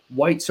with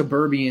white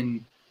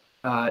suburban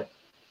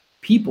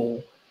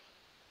people,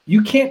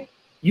 you can't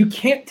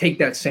take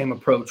that same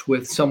approach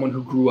with someone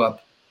who grew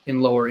up in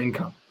lower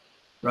income,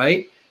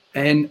 right?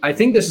 And I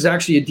think this is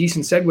actually a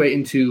decent segue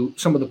into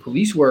some of the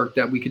police work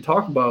that we could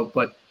talk about.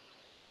 But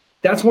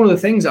that's one of the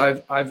things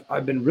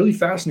I've been really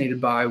fascinated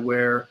by,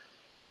 where,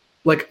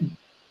 like,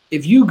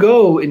 if you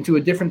go into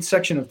a different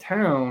section of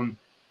town,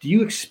 do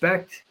you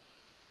expect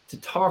to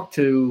talk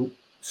to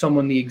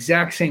someone the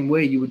exact same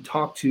way you would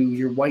talk to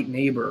your white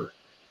neighbor,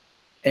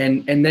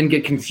 and then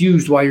get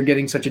confused why you're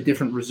getting such a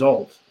different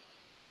result?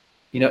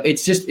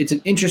 It's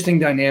an interesting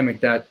dynamic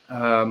that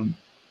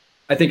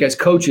I think as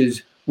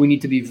coaches, we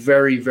need to be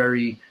very,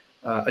 very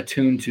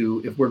attuned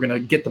to if we're going to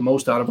get the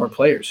most out of our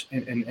players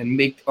and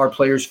make our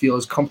players feel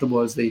as comfortable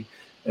as they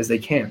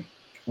can.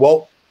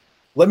 Well,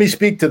 let me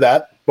speak to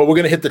that, but we're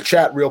going to hit the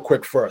chat real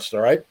quick first. All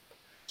right.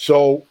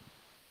 So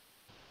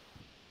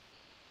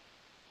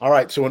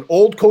an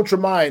old coach of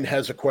mine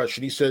has a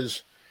question. He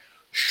says,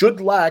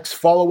 should Lax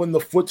follow in the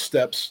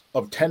footsteps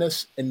of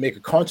tennis and make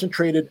a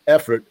concentrated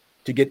effort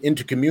to get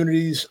into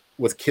communities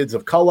with kids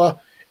of color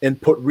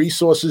and put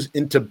resources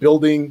into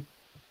building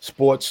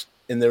sports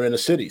in their inner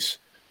cities?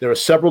 There are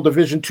several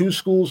Division II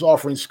schools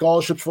offering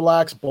scholarships for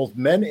Lax, both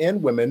men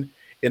and women.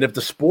 And if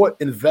the sport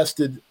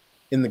invested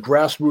in the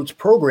grassroots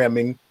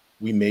programming,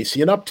 we may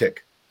see an uptick.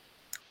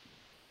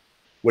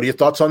 What are your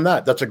thoughts on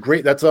that? That's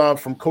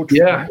from Coach.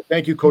 Yeah.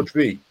 Thank you, Coach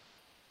V.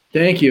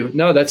 Thank you.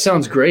 No, that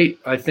sounds great.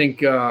 I think,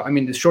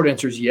 the short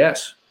answer is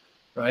yes,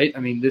 right? I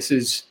mean, this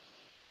is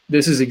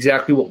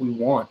exactly what we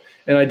want.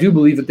 And I do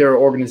believe that there are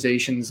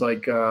organizations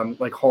like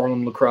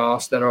Harlem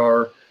Lacrosse that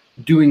are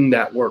doing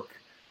that work,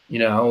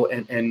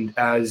 and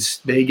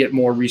as they get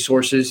more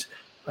resources,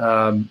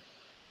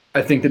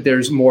 I think that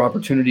there's more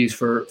opportunities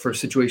for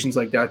situations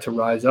like that to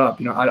rise up.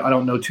 I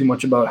don't know too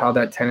much about how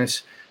that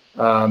tennis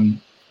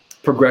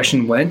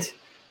progression went.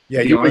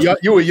 Yeah, you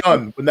were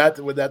young when that.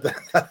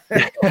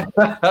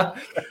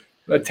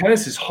 But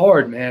tennis is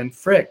hard, man.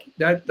 Frick,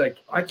 I'm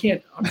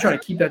trying to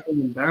keep that thing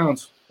in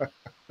bounds.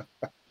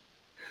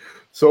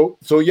 So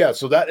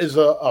that is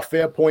a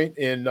fair point.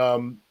 And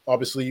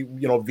obviously,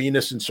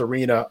 Venus and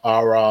Serena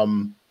are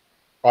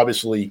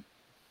obviously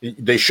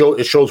it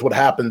shows what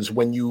happens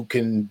when you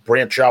can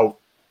branch out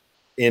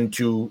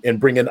into and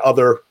bring in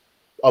other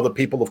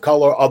people of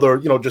color,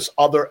 just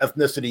other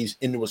ethnicities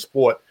into a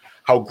sport.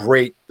 How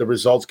great the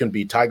results can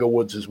be. Tiger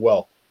Woods as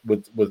well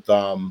with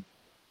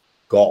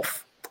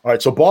golf. All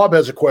right. So Bob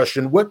has a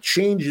question. What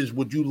changes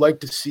would you like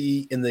to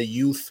see in the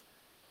youth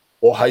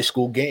or high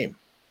school game?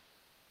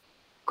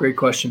 Great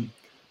question.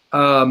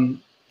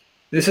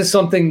 This is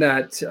something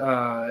that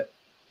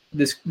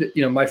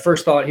my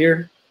first thought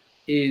here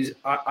is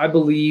I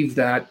believe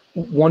that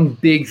one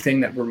big thing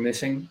that we're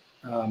missing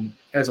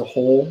as a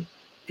whole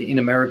in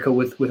America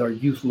with our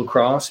youth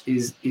lacrosse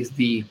is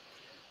the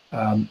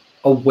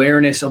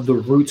awareness of the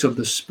roots of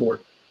the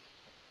sport.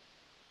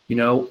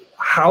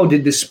 How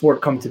did this sport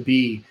come to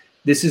be?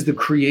 This is the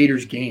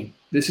creator's game.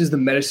 This is the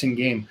medicine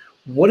game.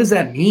 What does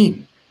that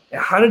mean?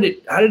 How did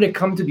it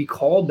come to be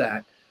called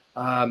that?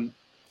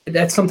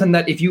 That's something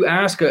that if you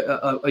ask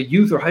a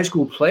youth or high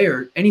school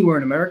player anywhere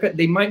in America,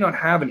 they might not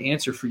have an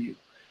answer for you.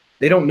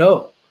 They don't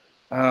know.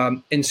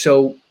 And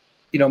so,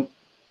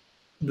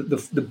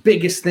 the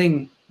biggest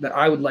thing that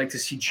I would like to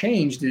see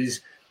changed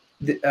is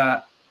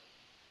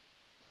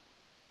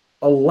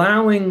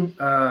allowing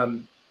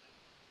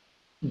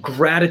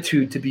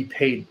gratitude to be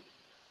paid,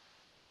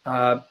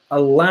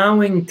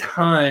 allowing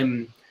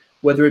time,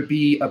 whether it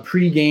be a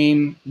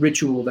pregame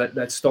ritual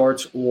that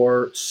starts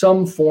or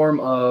some form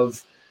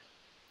of,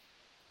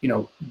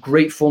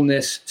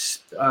 gratefulness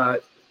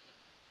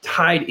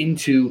tied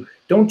into,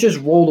 don't just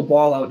roll the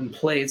ball out and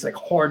play. It's like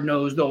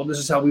hard-nosed, oh, this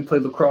is how we play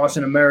lacrosse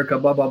in America,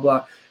 blah, blah,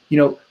 blah. We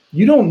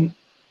don't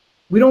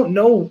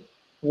know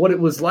what it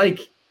was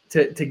like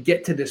to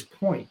get to this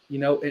point,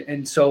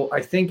 and so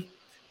I think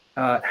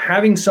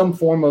having some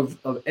form of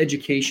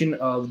education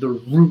of the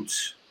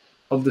roots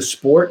of the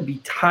sport be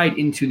tied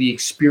into the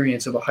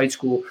experience of a high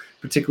school,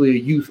 particularly a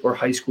youth or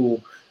high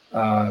school,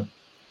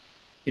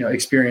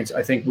 experience,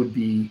 I think would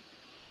be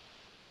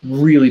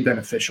really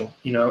beneficial,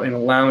 and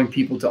allowing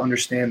people to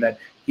understand that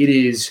it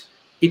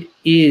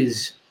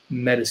is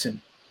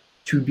medicine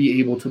to be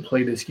able to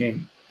play this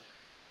game.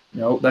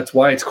 That's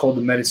why it's called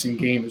the medicine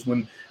game, is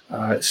when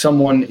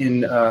someone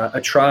in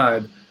a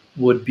tribe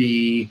would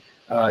be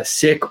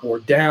sick or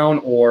down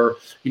or,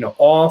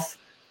 off,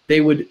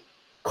 they would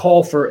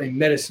call for a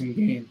medicine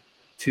game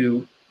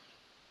to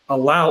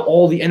allow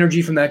all the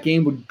energy from that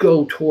game would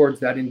go towards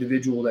that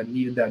individual that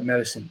needed that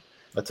medicine.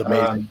 That's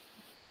amazing.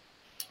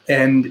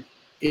 And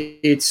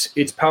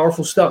it's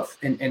powerful stuff.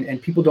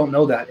 And people don't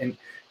know that.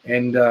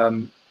 And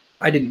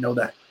I didn't know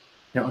that,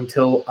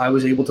 until I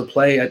was able to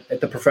play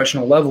at the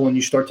professional level, and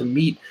you start to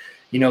meet,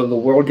 the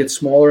world gets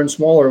smaller and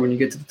smaller when you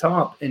get to the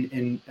top.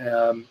 And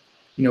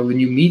when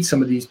you meet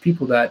some of these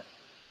people that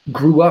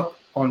grew up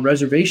on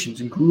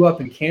reservations and grew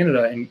up in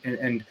Canada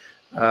and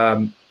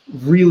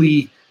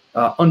really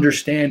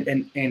understand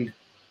and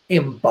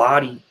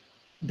embody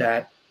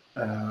that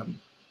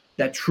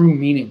that true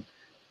meaning,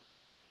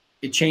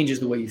 it changes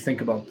the way you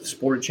think about the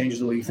sport. It changes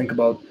the way you think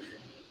about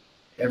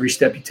every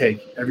step you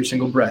take, every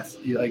single breath.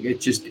 Like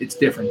it's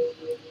different.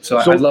 So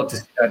I'd love to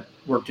see that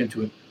worked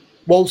into it.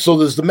 Well, so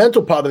there's the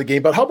mental part of the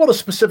game, but how about a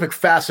specific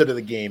facet of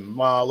the game,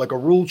 like a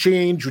rule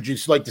change? Would you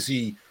like to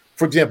see,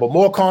 for example,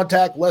 more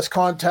contact, less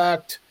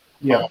contact?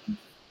 Yeah,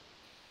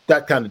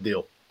 that kind of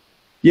deal.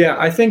 Yeah,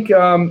 I think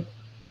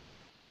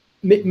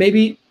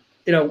maybe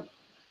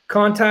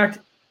contact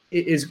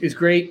is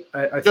great.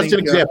 I just think an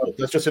example.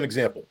 That's just an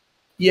example.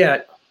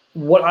 Yeah,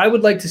 what I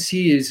would like to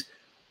see is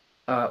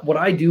what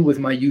I do with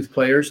my youth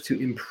players to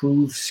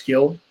improve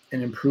skill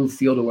and improve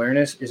field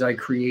awareness is I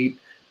create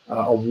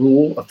a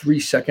rule, a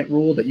 3-second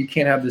rule that you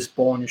can't have this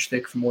ball on your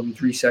stick for more than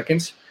 3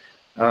 seconds.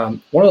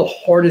 One of the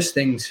hardest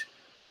things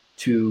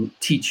to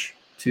teach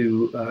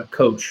to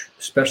coach,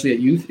 especially at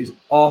youth, is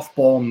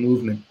off-ball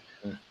movement.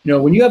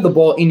 When you have the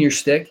ball in your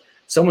stick,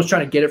 someone's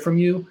trying to get it from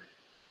you,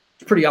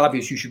 it's pretty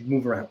obvious you should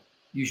move around.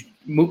 You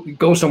should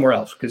go somewhere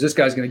else because this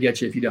guy's going to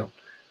get you if you don't.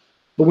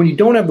 But when you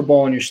don't have the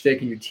ball on your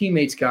stick and your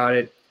teammates got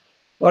it,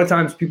 a lot of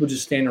times people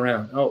just stand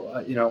around.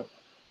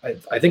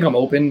 I think I'm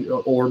open,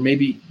 or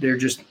maybe they're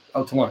just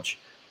out to lunch.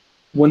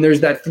 When there's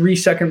that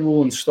 3-second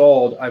rule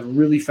installed, I've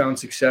really found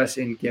success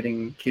in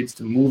getting kids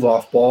to move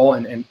off ball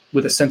and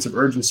with a sense of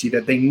urgency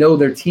that they know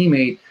their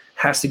teammate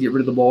has to get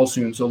rid of the ball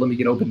soon. So let me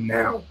get open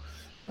now.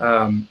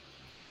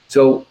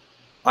 So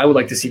I would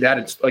like to see that.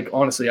 It's like,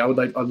 honestly, I'd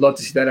love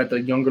to see that at the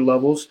younger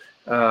levels,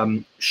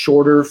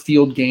 shorter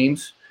field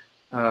games,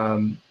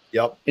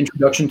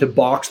 introduction to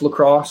box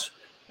lacrosse.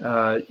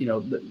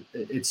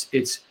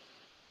 It's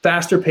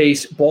faster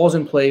pace, balls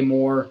in play,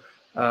 more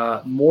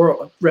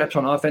reps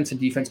on offense and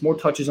defense, more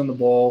touches on the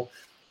ball,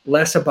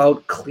 less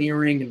about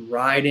clearing and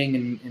riding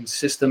and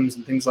systems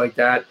and things like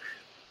that.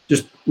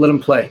 Just let them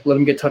play, let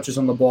them get touches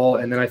on the ball.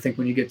 And then I think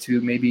when you get to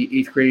maybe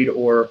 8th grade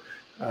or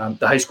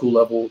the high school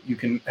level, you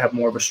can have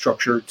more of a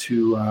structure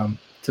to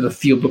the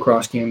field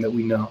lacrosse game that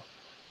we know.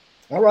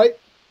 All right.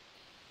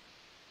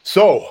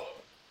 So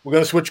we're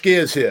going to switch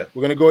gears here.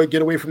 We're going to go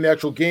get away from the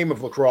actual game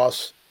of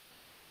lacrosse,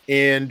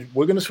 and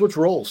we're going to switch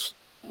roles.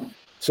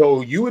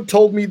 So you had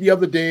told me the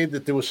other day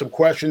that there were some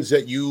questions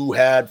that you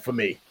had for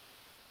me.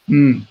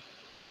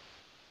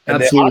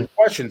 Absolutely. Hard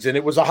questions, and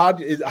it was a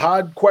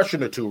hard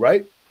question or two,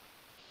 right?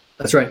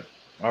 That's right.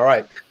 All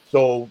right.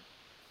 So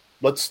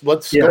let's go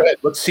ahead.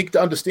 Let's seek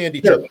to understand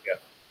each other.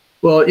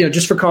 Well,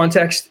 just for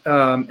context,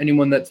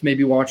 anyone that's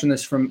maybe watching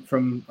this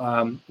from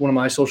one of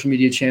my social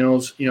media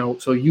channels,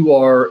 so you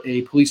are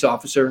a police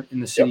officer in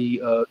the city,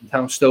 the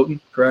town of Stoughton,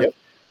 correct? Yep.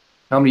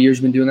 How many years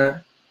have you been doing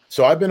that?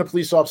 So I've been a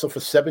police officer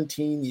for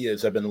 17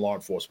 years. I've been in law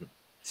enforcement.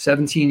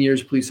 17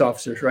 years police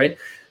officers, right?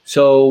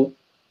 So,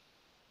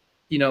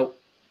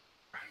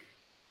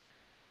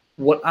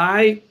 what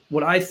I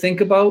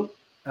think about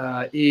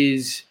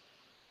is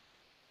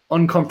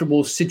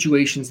uncomfortable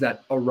situations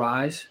that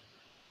arise.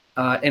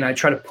 And I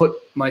try to put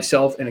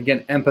myself and,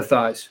 again,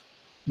 empathize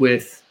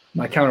with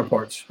my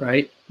counterparts,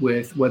 right?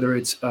 With whether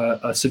it's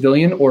a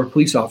civilian or a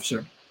police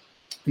officer.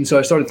 And so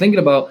I started thinking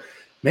about,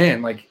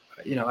 man,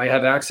 I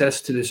have access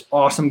to this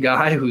awesome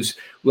guy who's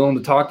willing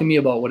to talk to me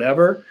about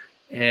whatever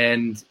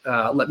and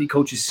let me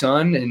coach his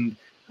son and,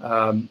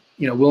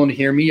 willing to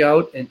hear me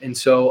out. And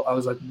so I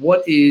was like,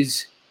 what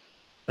is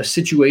a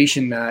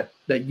situation that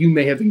you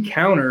may have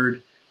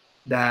encountered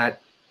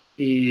that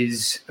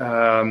is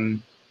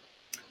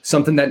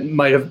something that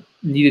might have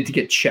needed to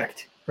get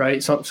checked,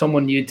 right?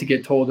 Someone needed to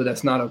get told that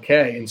that's not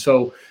okay. And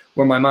so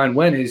where my mind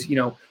went is,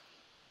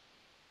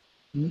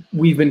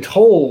 we've been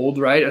told,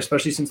 right,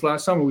 especially since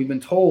last summer, we've been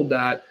told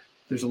that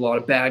there's a lot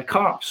of bad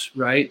cops,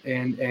 right?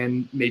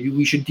 And maybe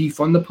we should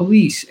defund the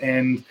police.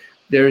 And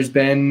there's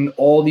been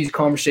all these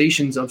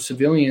conversations of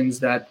civilians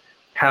that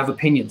have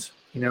opinions,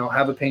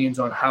 have opinions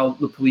on how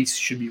the police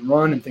should be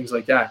run and things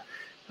like that.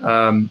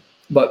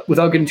 But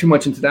without getting too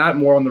much into that,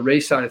 more on the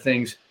race side of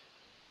things,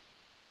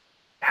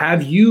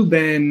 have you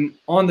been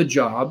on the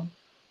job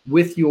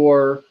with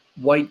your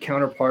white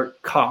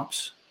counterpart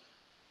cops,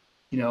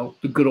 the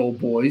good old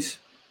boys,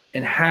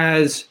 and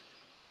has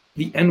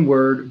the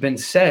N-word been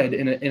said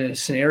in a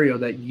scenario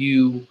that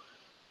you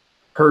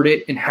heard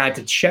it and had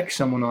to check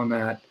someone on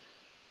that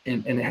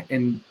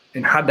and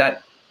how'd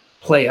that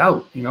play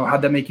out?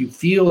 How'd that make you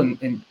feel? And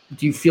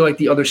do you feel like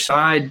the other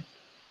side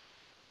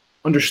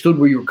understood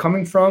where you were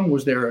coming from?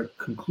 Was there a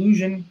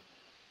conclusion?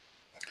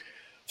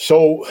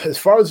 So as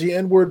far as the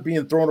N-word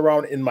being thrown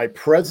around in my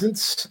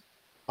presence,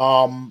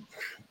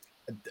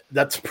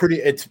 that's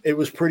it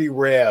was pretty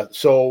rare.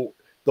 So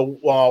the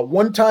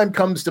one time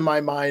comes to my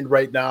mind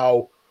right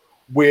now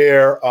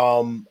where,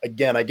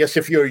 again, I guess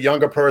if you're a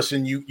younger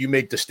person, you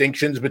make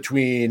distinctions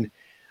between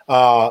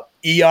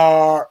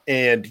ER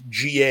and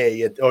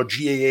GA or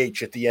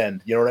GAH at the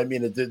end. You know what I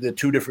mean? They're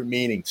two different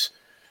meanings.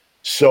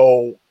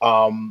 So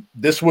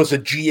this was a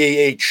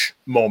GAH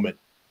moment.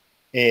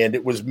 And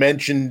it was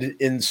mentioned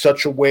in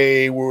such a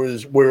way where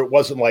it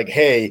wasn't like,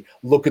 hey,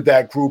 look at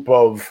that group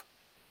of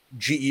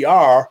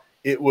GER.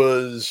 It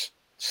was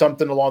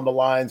something along the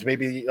lines,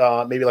 maybe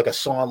like a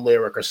song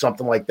lyric or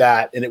something like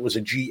that. And it was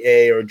a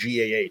GA or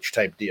GAH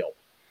type deal.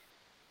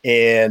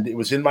 And it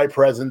was in my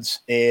presence,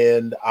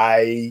 and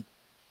I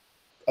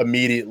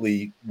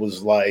immediately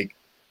was like,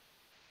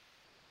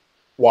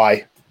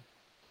 why?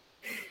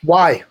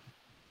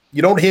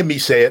 You don't hear me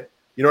say it.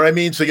 You know what I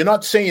mean? So you're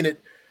not saying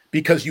it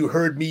because you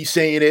heard me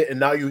saying it,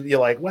 and now you're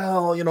like,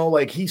 well,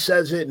 like he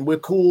says it, and we're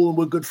cool, and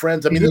we're good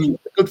friends. I mean, this is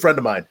a good friend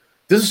of mine.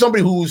 This is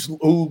somebody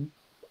who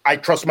I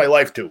trust my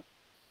life to,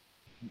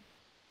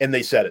 and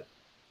they said it.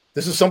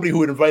 This is somebody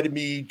who had invited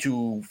me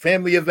to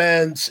family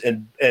events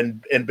and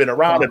been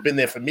around and been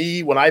there for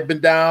me when I've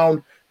been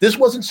down. This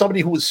wasn't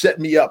somebody who was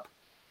setting me up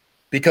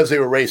because they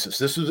were racist.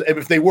 This was,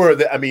 if they were,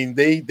 I mean,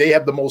 they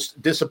have the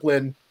most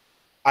discipline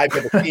I've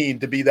ever seen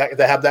to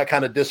have that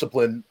kind of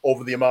discipline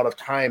over the amount of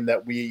time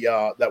that we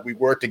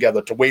worked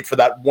together, to wait for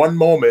that one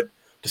moment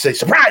to say,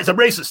 surprise, I'm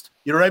racist.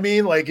 You know what I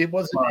mean? Like it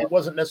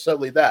wasn't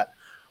necessarily that,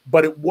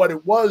 but what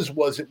it was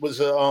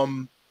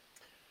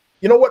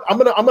you know what? I'm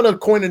gonna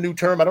coin a new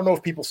term. I don't know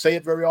if people say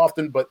it very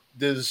often, but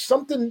there's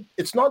something.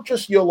 It's not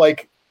just you're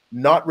like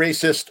not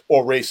racist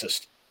or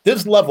racist.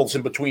 There's levels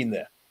in between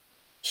there.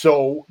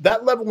 So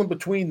that level in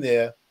between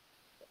there,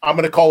 I'm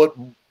gonna call it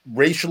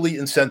racially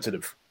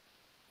insensitive.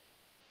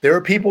 There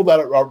are people that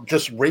are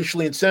just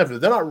racially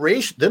insensitive. They're not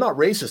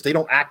racist. They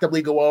don't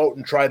actively go out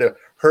and try to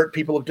hurt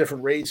people of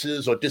different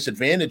races or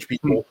disadvantage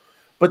people.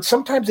 But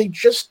sometimes they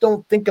just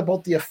don't think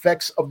about the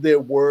effects of their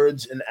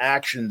words and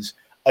actions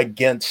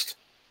against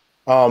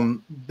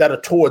that are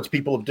towards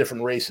people of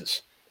different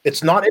races.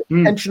 It's not an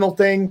intentional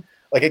thing.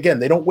 Like, again,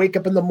 they don't wake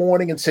up in the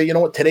morning and say, you know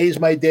what, today's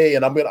my day,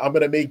 and I'm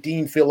gonna make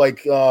Dean feel like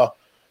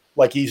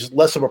he's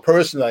less of a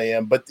person than I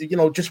am. But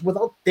just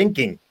without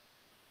thinking,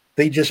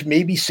 they just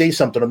maybe say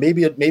something, or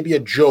maybe a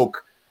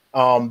joke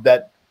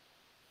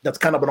that's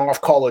kind of an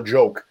off-color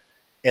joke,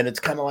 and it's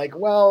kind of like,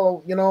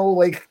 well,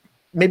 like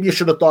maybe you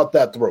should have thought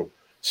that through.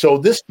 So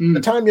the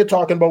time you're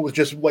talking about was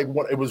just like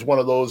it was one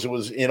of those. It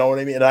was, you know what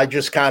I mean. And I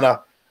just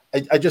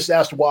I just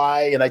asked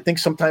why, and I think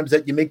sometimes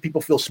that you make people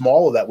feel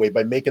smaller that way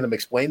by making them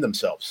explain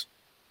themselves.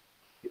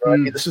 I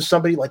mean, this is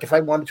somebody, like, if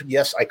I wanted to,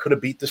 yes, I could have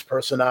beat this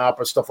person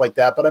up or stuff like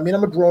that. But I mean,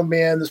 I'm a grown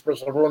man. This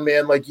person's a grown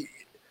man. Like,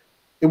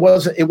 it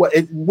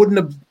wouldn't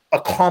have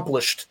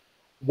accomplished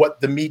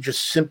what me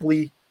just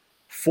simply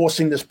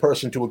forcing this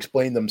person to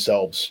explain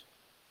themselves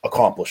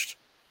accomplished.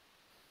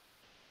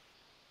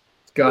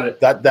 Got it.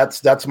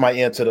 That's my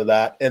answer to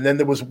that. And then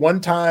there was one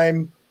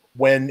time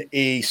when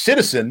a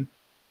citizen,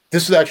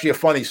 this is actually a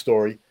funny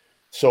story.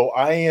 So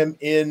I am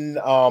in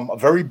a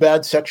very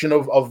bad section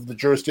of the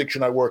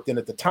jurisdiction I worked in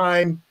at the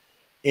time,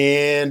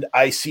 and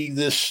I see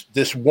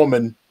this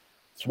woman,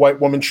 this white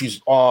woman.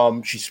 She's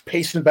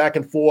pacing back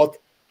and forth.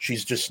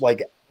 She's just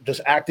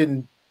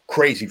acting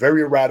crazy,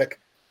 very erratic.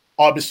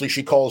 Obviously,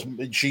 she calls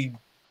me. She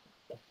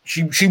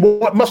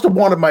must have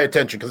wanted my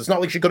attention, because it's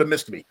not like she could have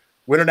missed me.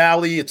 We're in an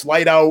alley. It's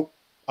light out.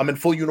 I'm in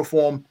full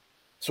uniform.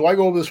 So I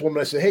go over to this woman.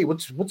 I say, "Hey,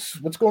 what's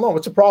going on?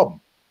 What's the problem?"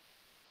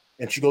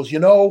 And she goes,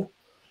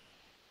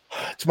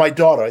 "It's my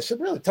daughter." I said,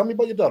 "Really? Tell me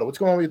about your daughter. What's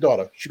going on with your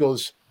daughter?" She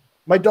goes,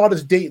 "My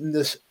daughter's dating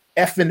this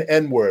effing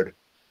N-word,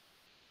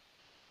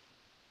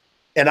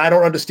 and I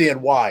don't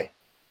understand why."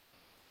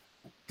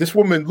 This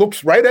woman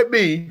looks right at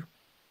me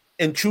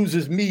and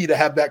chooses me to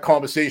have that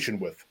conversation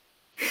with.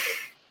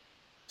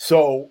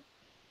 So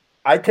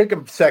I take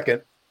a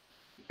second,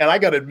 and I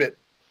got to admit,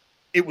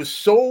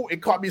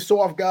 it caught me so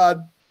off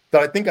guard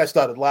that I think I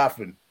started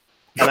laughing.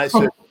 And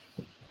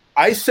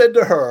I said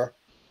to her,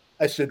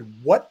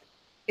 "What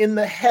in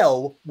the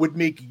hell would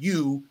make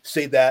you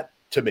say that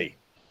to me?"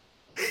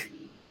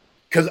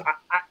 Because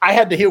I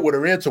had to hear what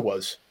her answer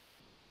was.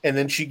 And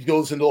then she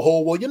goes into the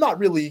whole, "Well, you're not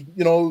really,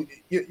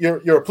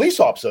 you're a police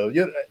officer.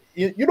 You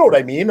know what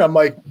I mean?" I'm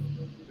like,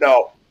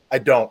 "No, I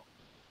don't.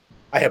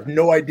 I have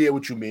no idea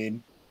what you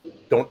mean.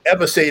 Don't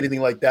ever say anything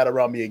like that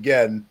around me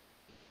again.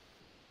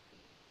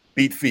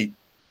 Beat feet."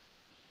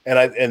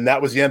 And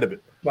that was the end of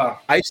it. Wow.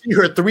 I see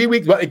her 3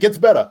 weeks, but it gets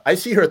better. I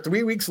see her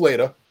 3 weeks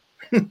later,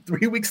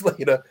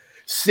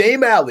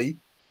 same alley,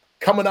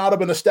 coming out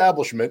of an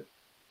establishment,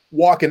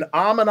 walking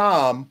arm in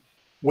arm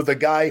with a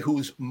guy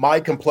who's my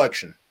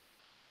complexion,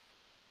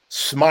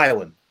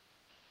 smiling.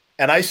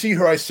 And I see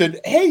her, I said,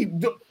 "Hey,"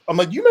 I'm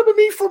like, "You remember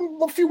me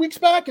from a few weeks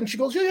back?" And she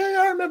goes, Yeah,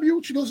 I remember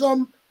you." She goes,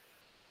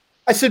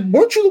 I said,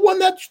 "Weren't you the one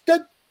that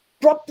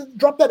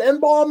dropped that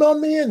N-bomb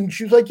on me?" And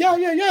she was like,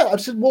 Yeah. I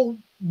said, "Well,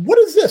 what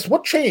is this?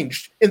 What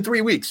changed in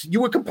 3 weeks?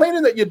 You were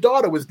complaining that your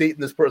daughter was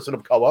dating this person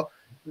of color.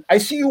 I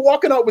see you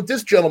walking out with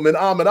this gentleman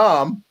arm in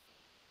arm."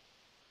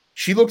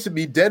 She looks at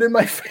me dead in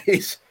my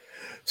face,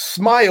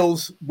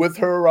 smiles with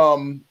her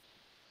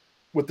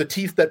with the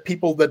teeth that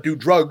people that do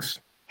drugs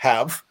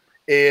have,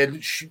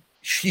 and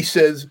she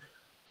says,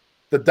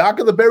 "The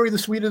darker the berry, the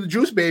sweeter the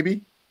juice,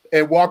 baby,"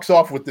 and walks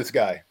off with this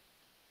guy.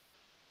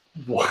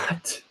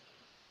 What?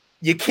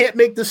 You can't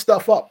make this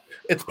stuff up.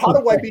 It's part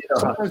of why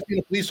sometimes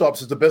being a police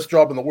officer is the best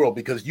job in the world,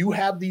 because you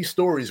have these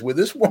stories where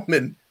this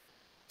woman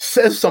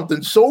says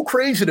something so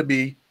crazy to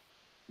me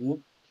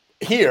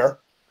here,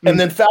 and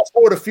then fast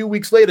forward a few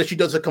weeks later, she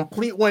does a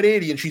complete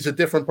 180 and she's a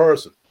different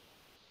person.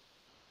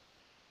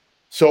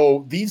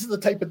 So these are the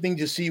type of things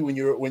you see when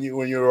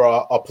you're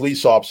a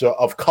police officer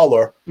of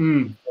color,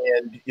 and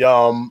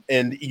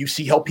you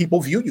see how people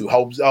view you.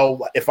 How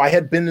if I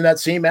had been in that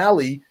same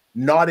alley,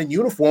 not in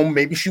uniform,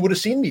 maybe she would have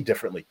seen me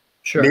differently.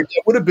 Sure. Maybe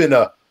it would have been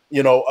a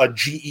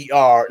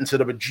GER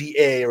instead of a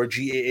GA or a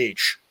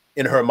GAH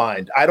in her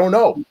mind. I don't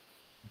know,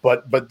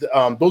 but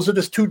those are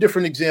just two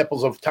different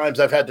examples of times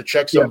I've had to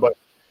check somebody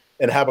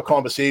and have a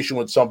conversation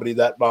with somebody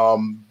that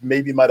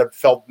maybe might have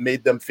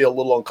made them feel a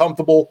little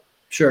uncomfortable.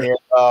 Sure.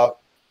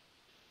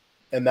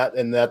 And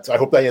that's I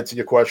hope that answered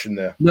your question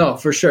there. No,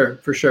 for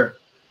sure.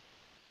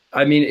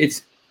 I mean,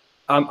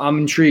 I'm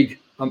intrigued.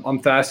 I'm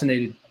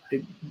fascinated.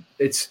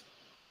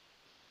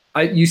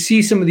 You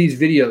see some of these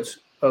videos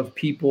of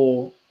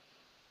people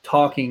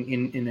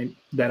talking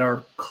that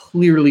are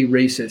clearly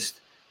racist,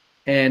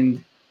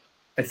 and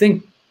I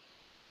think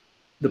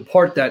the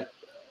part that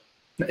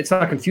it's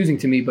not confusing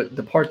to me, but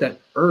the part that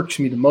irks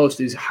me the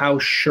most is how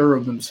sure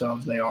of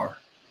themselves they are,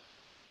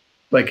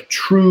 like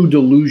true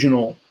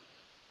delusional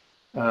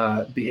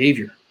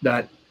behavior.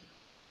 That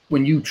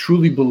when you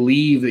truly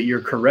believe that you're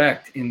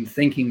correct in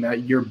thinking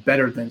that you're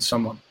better than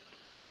someone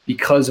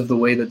because of the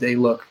way that they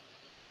look.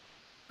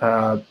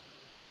 I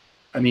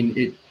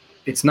mean,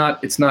 it's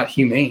not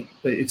humane.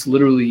 It's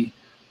literally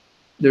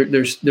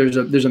there's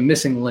a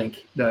missing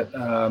link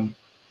that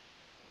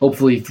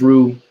hopefully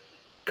through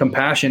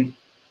compassion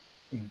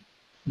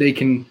they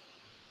can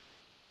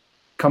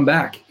come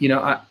back.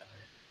 I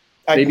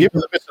can give you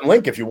the missing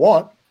link if you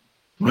want.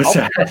 What's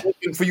that?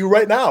 For you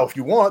right now, if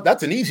you want,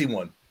 that's an easy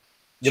one.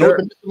 You know what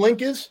the missing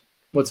link is?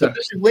 What's that? The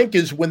missing link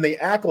is when they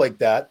act like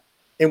that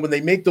and when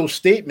they make those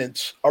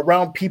statements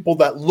around people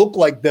that look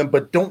like them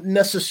but don't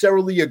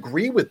necessarily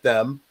agree with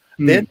them,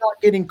 they're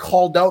not getting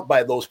called out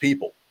by those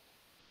people.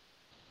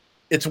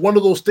 It's one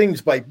of those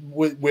things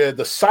where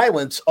the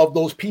silence of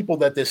those people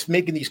that they're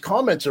making these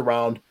comments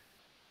around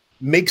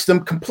makes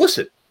them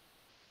complicit.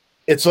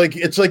 It's like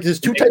there's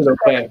two types of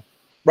crime,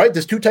 right?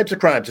 There's two types of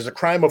crimes. There's a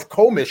crime of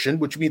commission,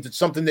 which means it's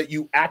something that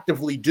you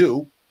actively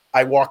do.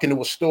 I walk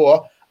into a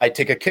store, I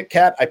take a Kit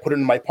Kat, I put it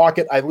in my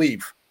pocket, I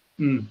leave.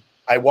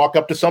 I walk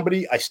up to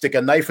somebody, I stick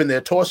a knife in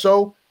their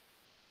torso,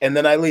 and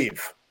then I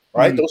leave.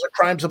 Right? Those are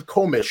crimes of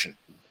commission.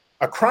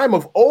 A crime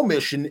of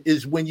omission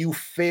is when you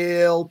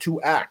fail to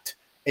act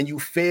and you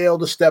fail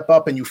to step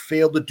up and you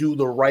fail to do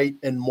the right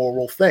and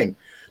moral thing.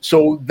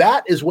 So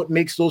that is what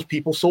makes those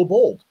people so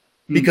bold,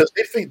 because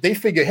they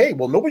figure, hey,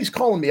 well, nobody's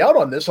calling me out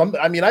on this. There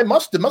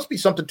must be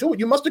something to it.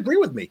 You must agree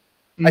with me.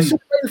 I sit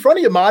right in front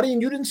of you, Marty,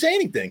 and you didn't say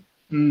anything.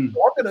 So I'm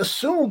going to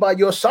assume by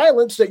your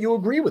silence that you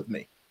agree with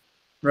me.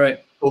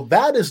 Right. So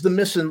that is the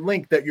missing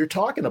link that you're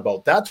talking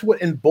about. That's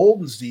what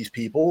emboldens these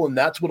people, and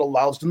that's what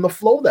allows them to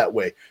flow that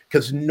way,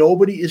 because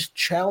nobody is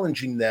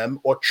challenging them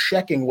or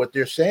checking what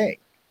they're saying.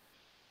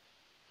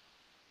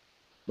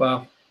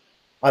 Wow.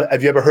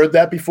 Have you ever heard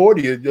that before?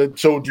 Do you?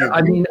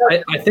 I mean,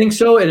 I think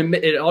so, and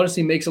it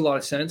honestly makes a lot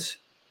of sense.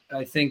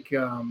 I think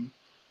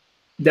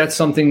that's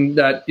something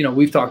that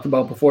we've talked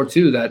about before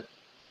too. That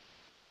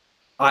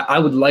I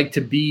would like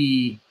to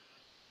be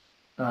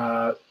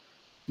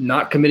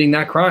not committing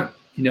that crime.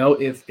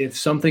 If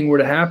something were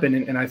to happen,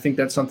 and I think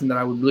that's something that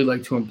I would really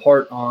like to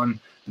impart on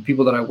the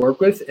people that I work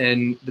with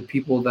and the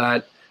people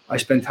that I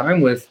spend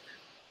time with.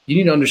 You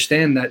need to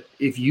understand that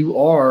if you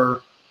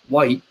are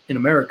white in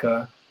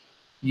America,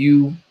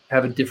 you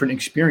have a different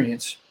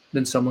experience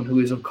than someone who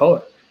is of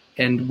color.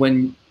 And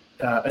when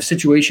a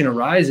situation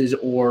arises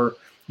or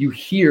you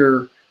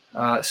hear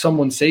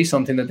someone say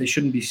something that they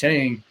shouldn't be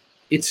saying,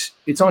 it's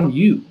on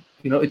you.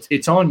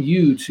 It's on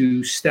you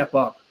to step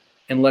up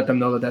and let them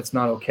know that that's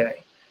not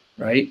okay.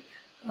 Right.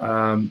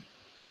 I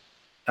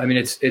mean,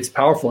 it's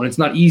powerful and it's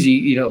not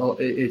easy.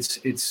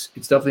 It's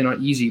definitely not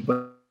easy,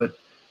 but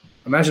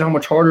imagine how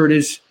much harder it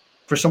is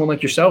for someone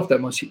like yourself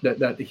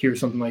that hears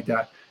something like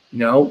that.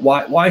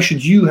 Why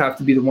should you have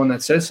to be the one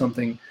that says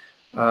something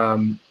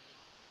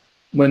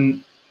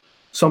when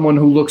someone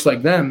who looks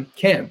like them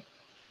can?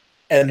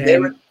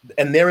 And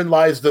therein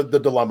lies the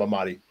dilemma,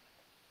 Marty.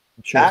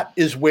 Sure. That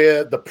is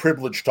where the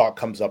privilege talk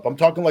comes up. I'm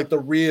talking like the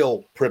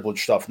real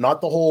privilege stuff, not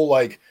the whole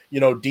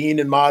Dean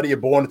and Marty are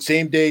born the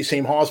same day,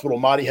 same hospital.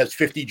 Marty has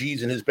 50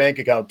 G's in his bank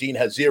account. Dean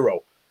has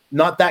 0.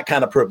 Not that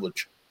kind of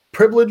privilege.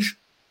 Privilege.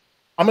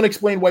 I'm going to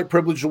explain white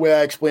privilege the way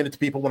I explain it to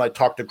people when I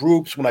talk to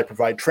groups, when I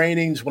provide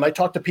trainings, when I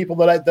talk to people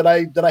that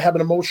I have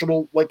an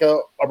emotional, like a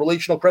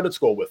relational credit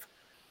score with.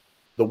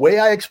 The way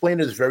I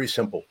explain it is very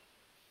simple.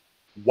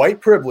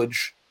 White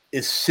privilege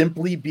is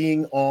simply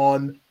being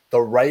on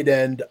the right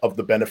end of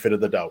the benefit of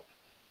the doubt.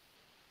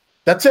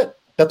 That's it.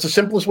 That's the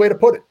simplest way to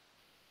put it.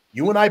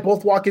 You and I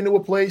both walk into a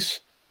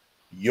place,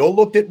 you're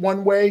looked at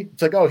one way.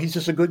 It's like, oh, he's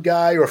just a good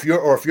guy. Or if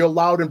you're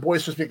loud and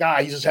boisterous, like,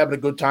 he's just having a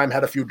good time,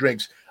 had a few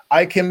drinks.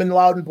 I came in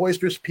loud and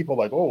boisterous. People are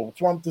like, oh,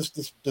 what's wrong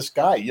with this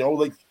guy? You know,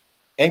 like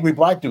angry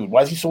black dude.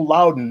 Why is he so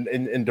loud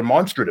and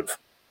demonstrative?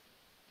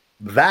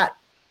 That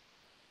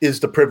is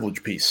the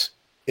privilege piece.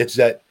 It's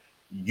that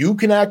you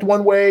can act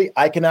one way,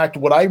 I can act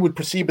what I would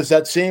perceive as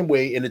that same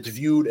way, and it's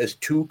viewed as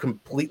two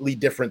completely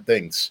different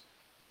things.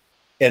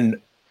 And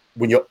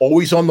when you're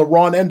always on the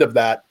wrong end of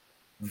that,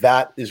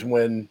 that is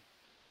when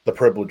the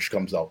privilege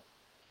comes out.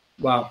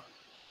 Wow.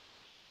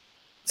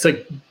 It's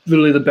like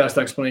literally the best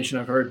explanation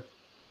I've heard.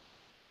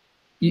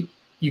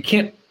 You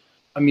can't,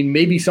 I mean,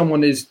 maybe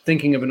someone is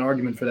thinking of an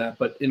argument for that,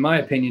 but in my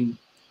opinion,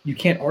 you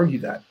can't argue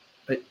that.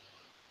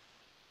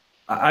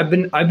 I've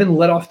been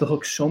let off the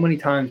hook so many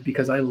times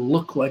because I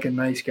look like a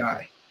nice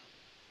guy,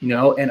 you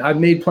know, and I've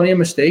made plenty of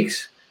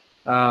mistakes.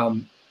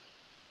 But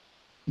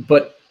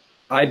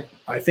I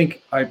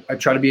think I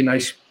try to be a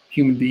nice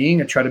human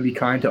being. I try to be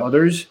kind to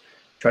others,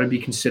 try to be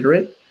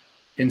considerate.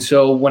 And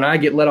so when I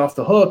get let off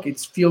the hook, it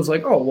feels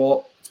like, oh,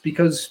 well, it's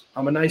because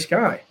I'm a nice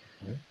guy.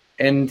 Mm-hmm.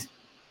 And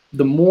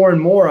the more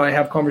and more I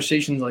have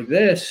conversations like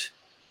this,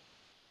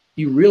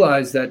 you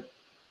realize that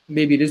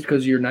maybe it is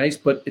because you're nice,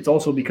 but it's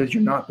also because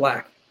you're not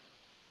black.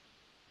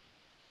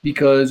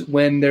 Because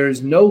when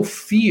there's no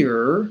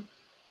fear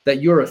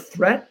that you're a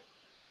threat,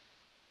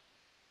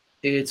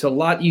 it's a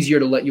lot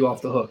easier to let you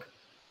off the hook.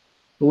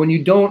 But when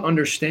you don't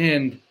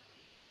understand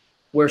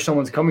where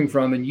someone's coming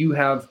from and you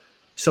have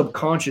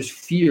subconscious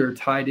fear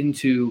tied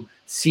into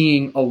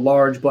seeing a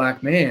large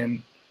black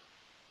man,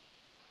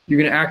 you're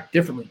going to act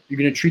differently. You're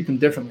going to treat them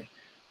differently.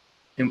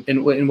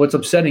 And what's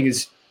upsetting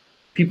is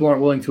people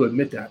aren't willing to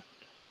admit that.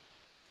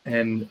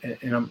 And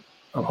I'm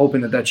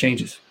hoping that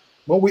changes.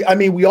 Well,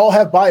 we all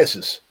have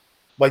biases.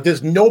 Like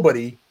there's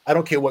nobody, I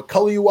don't care what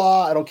color you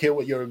are, I don't care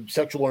what your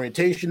sexual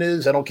orientation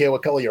is, I don't care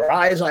what color your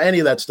eyes are, any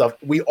of that stuff.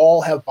 We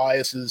all have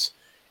biases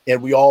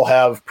and we all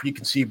have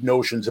preconceived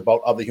notions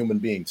about other human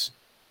beings.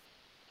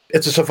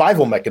 It's a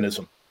survival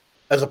mechanism.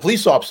 As a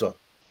police officer,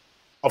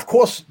 of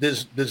course,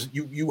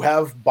 you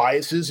have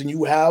biases and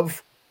you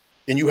have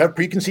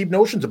preconceived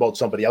notions about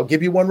somebody. I'll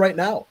give you one right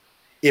now.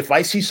 If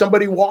I see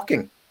somebody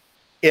walking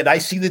and I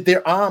see that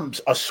their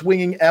arms are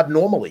swinging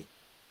abnormally,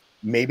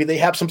 maybe they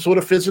have some sort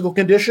of physical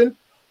condition,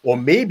 or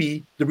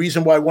maybe the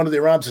reason why one of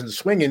their arms isn't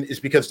swinging is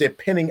because they're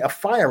pinning a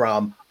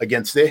firearm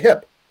against their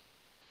hip.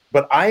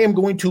 But I am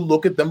going to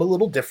look at them a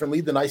little differently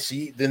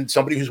than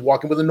somebody who's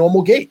walking with a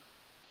normal gait.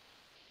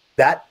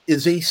 That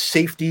is a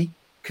safety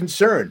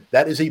concern.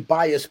 That is a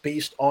bias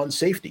based on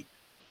safety.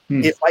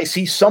 If I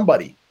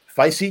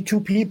see two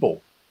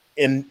people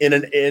in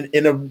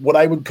a what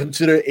I would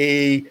consider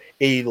a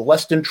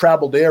less than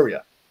traveled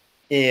area,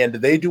 and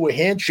they do a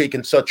handshake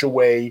in such a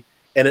way,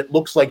 and it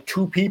looks like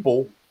two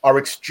people are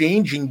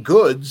exchanging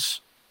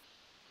goods,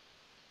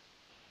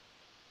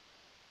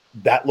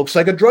 that looks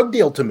like a drug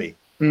deal to me.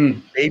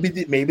 Maybe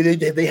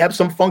they have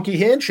some funky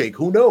handshake.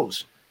 Who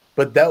knows?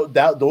 But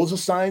those are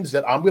signs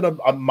that I'm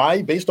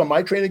gonna based on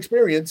my training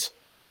experience,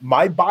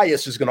 my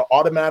bias is gonna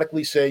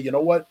automatically say, you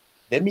know what?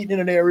 They're meeting in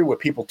an area where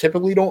people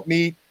typically don't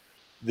meet.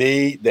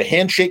 The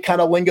handshake kind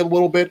of lingered a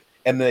little bit,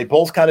 and they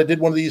both kind of did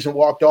one of these and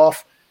walked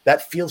off.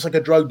 That feels like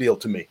a drug deal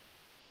to me.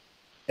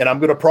 And I'm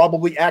going to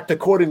probably act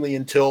accordingly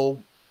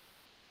until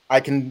I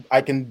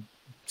can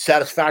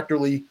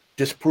satisfactorily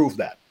disprove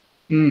that.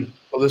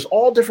 So there's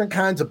all different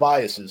kinds of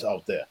biases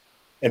out there,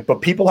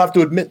 but people have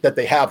to admit that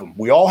they have them.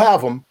 We all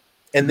have them,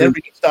 and then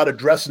we can start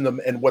addressing them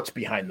and what's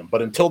behind them.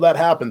 But until that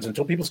happens,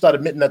 until people start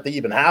admitting that they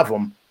even have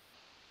them,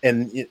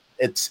 and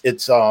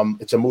it's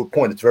a moot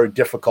point. It's very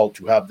difficult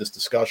to have this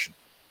discussion.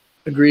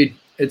 Agreed.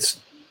 It's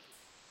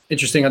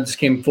interesting how this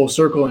came full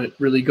circle, and it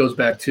really goes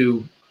back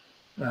to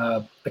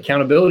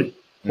accountability.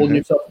 Holding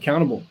yourself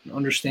accountable,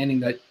 understanding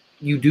that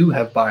you do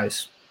have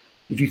bias.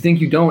 If you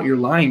think you don't, you're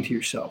lying to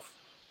yourself.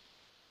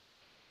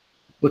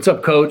 What's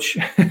up, Coach?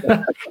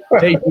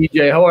 Hey,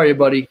 DJ, how are you,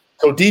 buddy?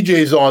 So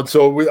DJ's on.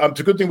 So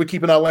it's a good thing we're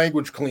keeping our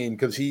language clean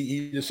because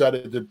he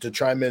decided to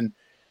chime in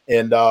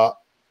and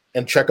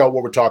check out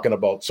what we're talking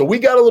about. So we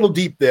got a little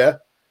deep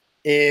there,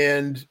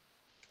 and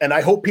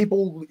I hope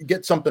people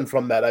get something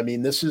from that. I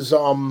mean, this is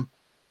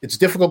it's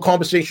difficult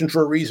conversation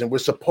for a reason. We're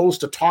supposed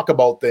to talk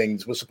about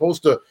things. We're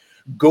supposed to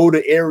go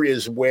to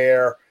areas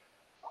where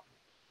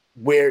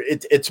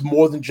it's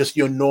more than just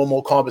your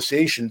normal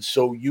conversation,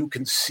 so you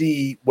can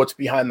see what's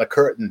behind the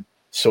curtain,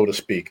 so to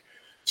speak.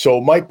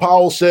 So Mike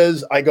Powell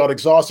says, I got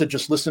exhausted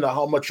just listening to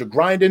how much you're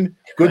grinding.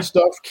 Good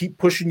stuff. Keep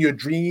pushing your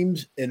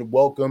dreams, and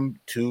welcome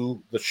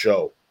to the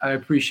show. I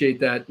appreciate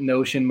that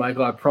notion,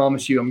 Michael. I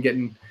promise you I'm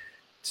getting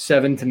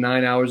 7 to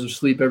 9 hours of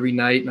sleep every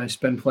night, and I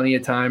spend plenty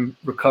of time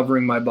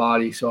recovering my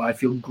body, so I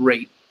feel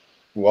great.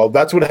 Well,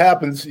 that's what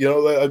happens. You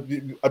know,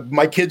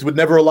 my kids would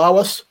never allow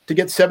us to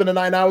get 7 to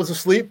 9 hours of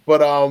sleep,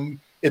 but we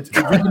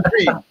can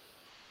dream.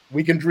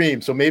 We can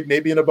dream. So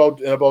maybe in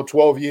about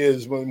 12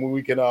 years when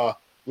we can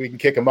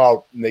kick them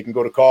out and they can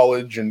go to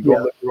college and go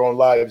live their own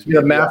lives. You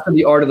have mastered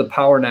the art of the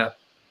power nap.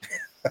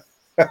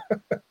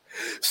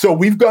 So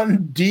we've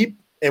gotten deep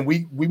and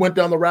we went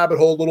down the rabbit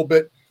hole a little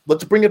bit.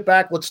 Let's bring it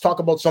back. Let's talk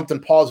about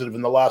something positive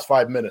in the last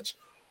 5 minutes.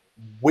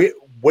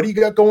 what do you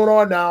got going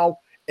on now?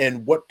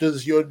 And what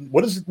does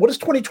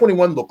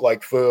 2021 look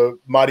like for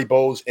Marty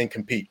Bowes and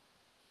Compete?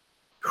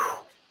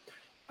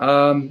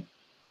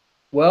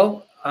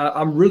 Well,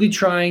 I'm really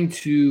trying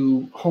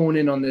to hone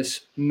in on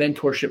this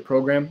mentorship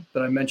program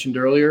that I mentioned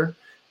earlier.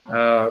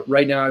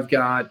 Right now I've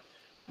got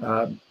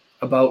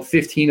about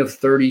 15 of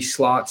 30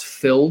 slots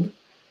filled.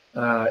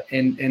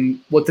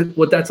 And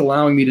what that's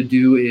allowing me to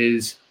do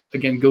is,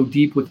 again, go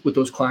deep with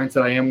those clients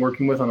that I am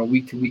working with on a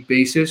week-to-week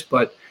basis.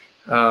 But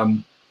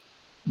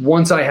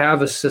once I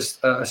have a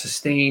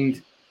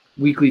sustained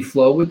weekly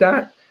flow with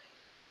that,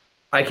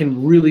 I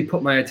can really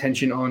put my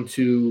attention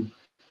onto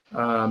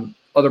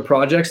other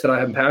projects that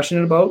I am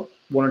passionate about.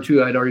 One or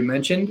two I'd already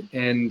mentioned,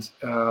 and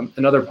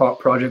another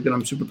project that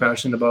I'm super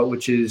passionate about,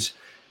 which is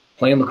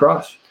playing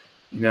lacrosse.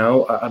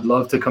 I'd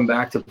love to come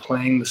back to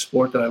playing the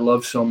sport that I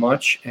love so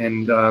much,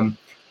 and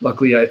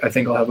luckily I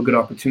think I'll have a good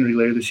opportunity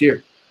later this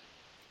year.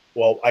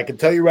 Well, I can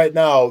tell you right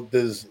now,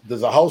 there's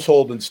a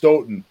household in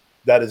Stoughton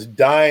that is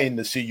dying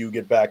to see you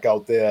get back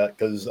out there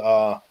because,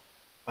 I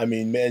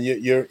mean, man,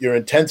 your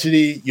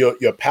intensity,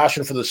 your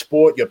passion for the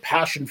sport, your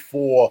passion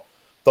for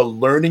the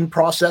learning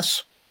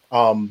process.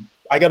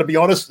 I got to be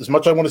honest, as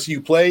much as I want to see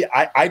you play,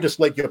 I just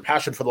like your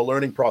passion for the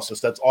learning process.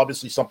 That's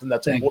obviously something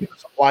that's important to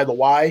Supply the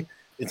Why.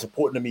 It's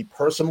important to me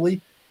personally,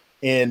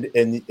 and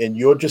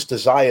your just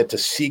desire to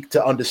seek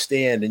to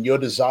understand and your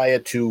desire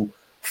to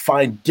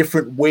find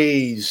different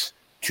ways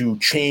to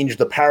change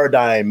the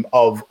paradigm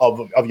of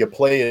your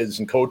players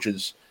and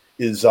coaches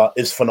is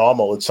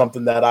phenomenal. It's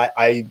something that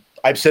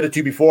I've said it to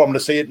you before. I'm going to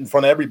say it in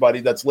front of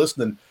everybody that's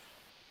listening.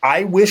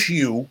 I wish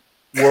you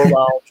were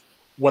around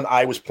when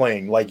I was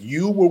playing. Like,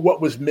 you were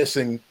what was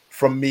missing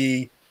from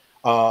me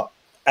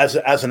as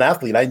an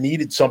athlete. I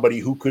needed somebody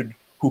who could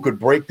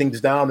break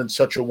things down in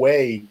such a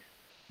way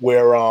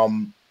where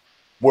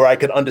I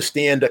could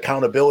understand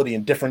accountability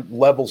and different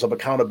levels of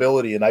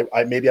accountability. And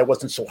I maybe I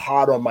wasn't so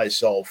hard on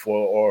myself,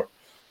 or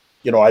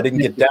I didn't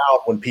get down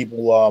when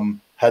people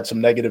had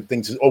some negative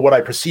things or what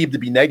I perceived to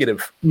be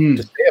negative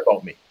to say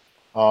about me.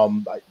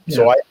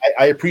 So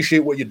I appreciate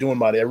what you're doing,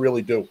 Marty. I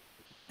really do.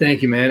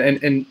 Thank you, man.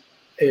 And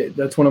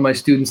that's one of my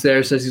students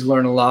there, says he's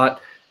learned a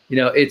lot.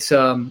 It's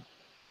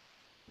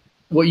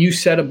what you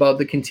said about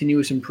the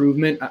continuous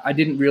improvement. I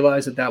didn't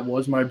realize that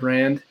was my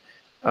brand.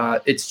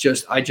 It's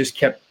just, I just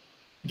kept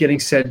getting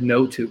said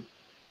no to,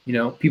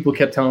 people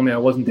kept telling me I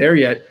wasn't there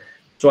yet.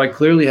 So I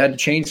clearly had to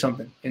change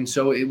something. And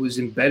so it was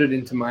embedded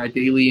into my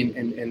daily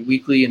and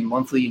weekly and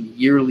monthly and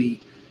yearly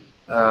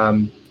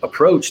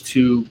approach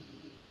to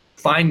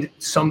find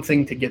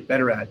something to get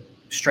better at,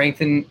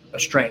 strengthen a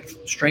strength,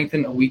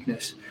 strengthen a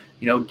weakness,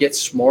 get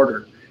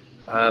smarter.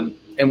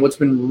 And what's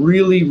been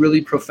really, really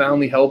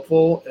profoundly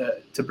helpful,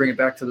 to bring it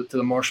back to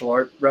the martial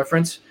art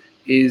reference,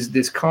 is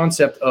this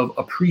concept of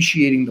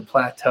appreciating the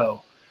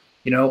plateau.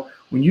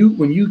 When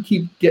you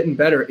keep getting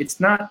better, it's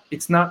not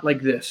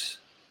like this,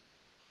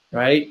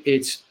 right?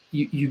 It's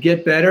you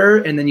get better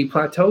and then you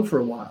plateau for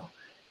a while.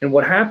 And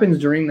what happens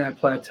during that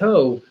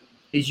plateau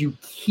is you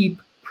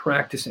keep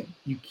practicing.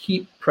 You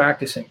keep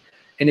practicing.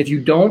 And if you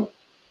don't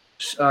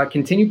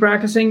continue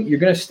practicing, you're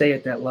going to stay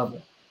at that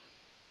level.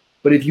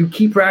 But if you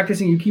keep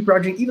practicing,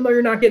 even though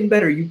you're not getting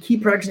better, you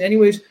keep practicing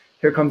anyways,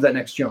 here comes that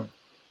next jump,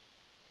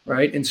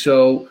 right? And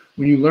so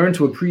when you learn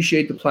to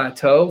appreciate the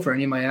plateau, for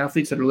any of my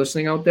athletes that are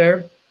listening out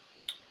there,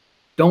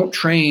 don't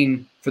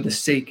train for the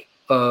sake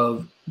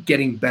of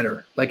getting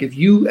better. Like, if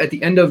you, at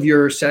the end of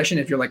your session,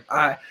 if you're like,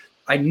 I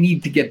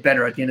need to get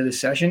better at the end of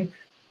this session,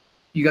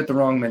 you got the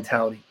wrong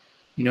mentality.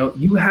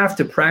 You have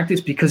to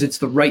practice because it's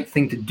the right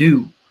thing to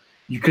do,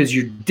 because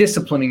you're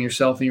disciplining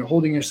yourself and you're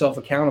holding yourself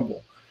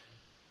accountable.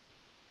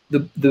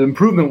 The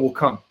improvement will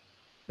come.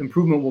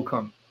 Improvement will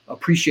come.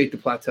 Appreciate the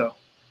plateau.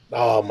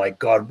 Oh my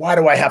God! Why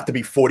do I have to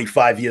be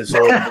 45 years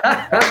old?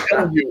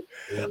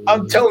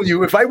 I'm telling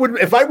you, if I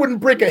wouldn't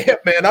break a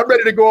hip, man, I'm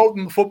ready to go out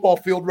in the football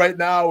field right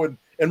now and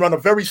run a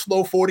very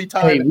slow 40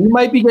 time. Hey,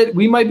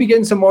 we might be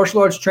getting some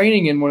martial arts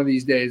training in one of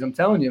these days. I'm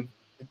telling you.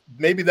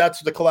 Maybe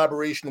that's the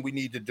collaboration we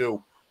need to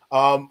do.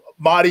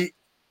 Marty,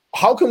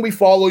 how can we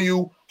follow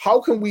you? How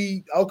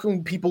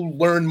can people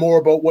learn more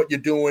about what you're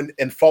doing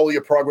and follow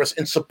your progress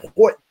and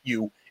support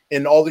you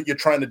in all that you're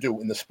trying to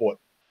do in the sport?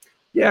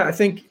 Yeah, I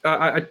think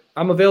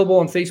I'm available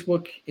on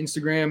Facebook,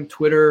 Instagram,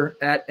 Twitter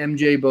at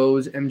MJ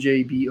Bowes,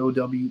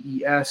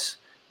 MJBOWES.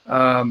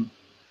 I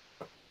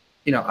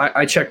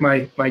check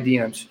my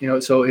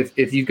DMs. So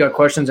if you've got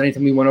questions,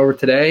 anything we went over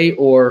today,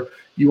 or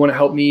you want to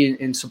help me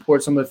and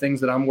support some of the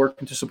things that I'm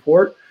working to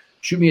support,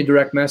 shoot me a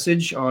direct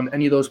message on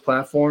any of those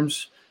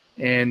platforms.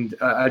 And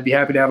I'd be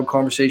happy to have a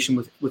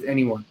conversation with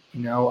anyone.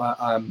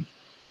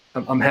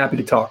 I'm happy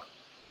to talk.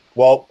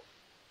 Well,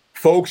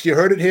 folks, you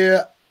heard it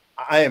here.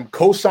 I am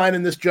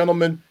co-signing this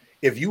gentleman.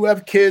 If you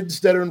have kids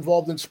that are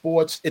involved in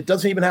sports, it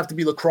doesn't even have to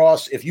be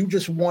lacrosse. If you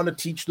just want to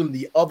teach them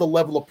the other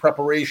level of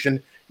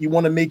preparation, you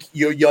want to make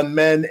your young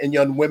men and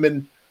young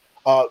women,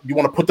 you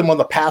want to put them on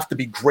the path to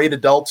be great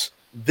adults,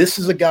 this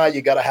is a guy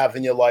you got to have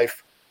in your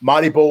life,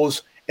 Marty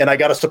Bowes. And I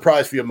got a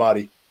surprise for you,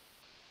 Marty.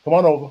 Come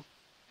on over.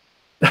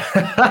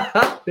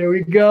 There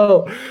we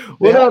go.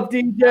 What up,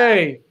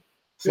 DJ?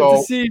 Good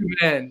to see you,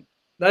 man.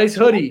 Nice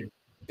hoodie.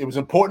 It was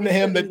important to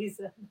him that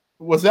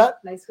was that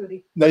nice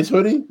hoodie. Nice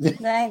hoodie.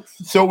 Thanks.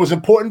 So it was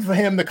important for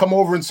him to come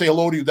over and say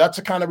hello to you. That's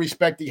the kind of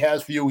respect he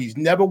has for you. He's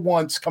never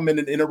once come in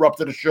and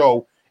interrupted a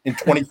show in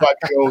 25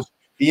 shows.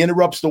 He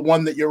interrupts the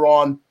one that you're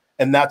on,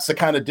 and that's the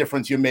kind of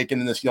difference you're making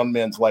in this young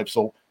man's life.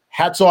 So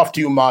hats off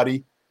to you,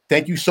 Marty.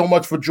 Thank you so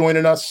much for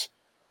joining us.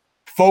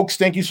 Folks,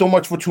 thank you so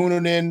much for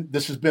tuning in.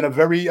 This has been a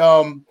very,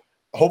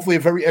 hopefully a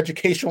very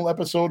educational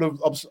episode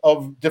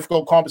of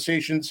Difficult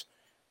Conversations.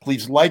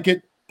 Please like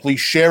it. Please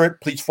share it.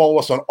 Please follow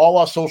us on all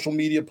our social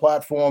media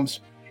platforms.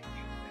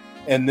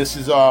 And this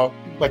is,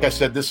 like I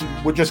said,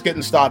 we're just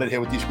getting started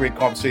here with these great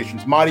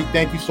conversations. Marty,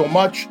 thank you so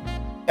much.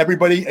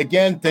 Everybody,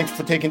 again, thanks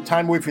for taking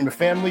time away from your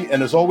family.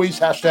 And as always,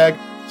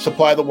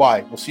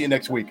 #SupplyTheWhy. We'll see you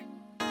next week.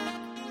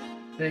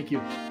 Thank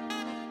you.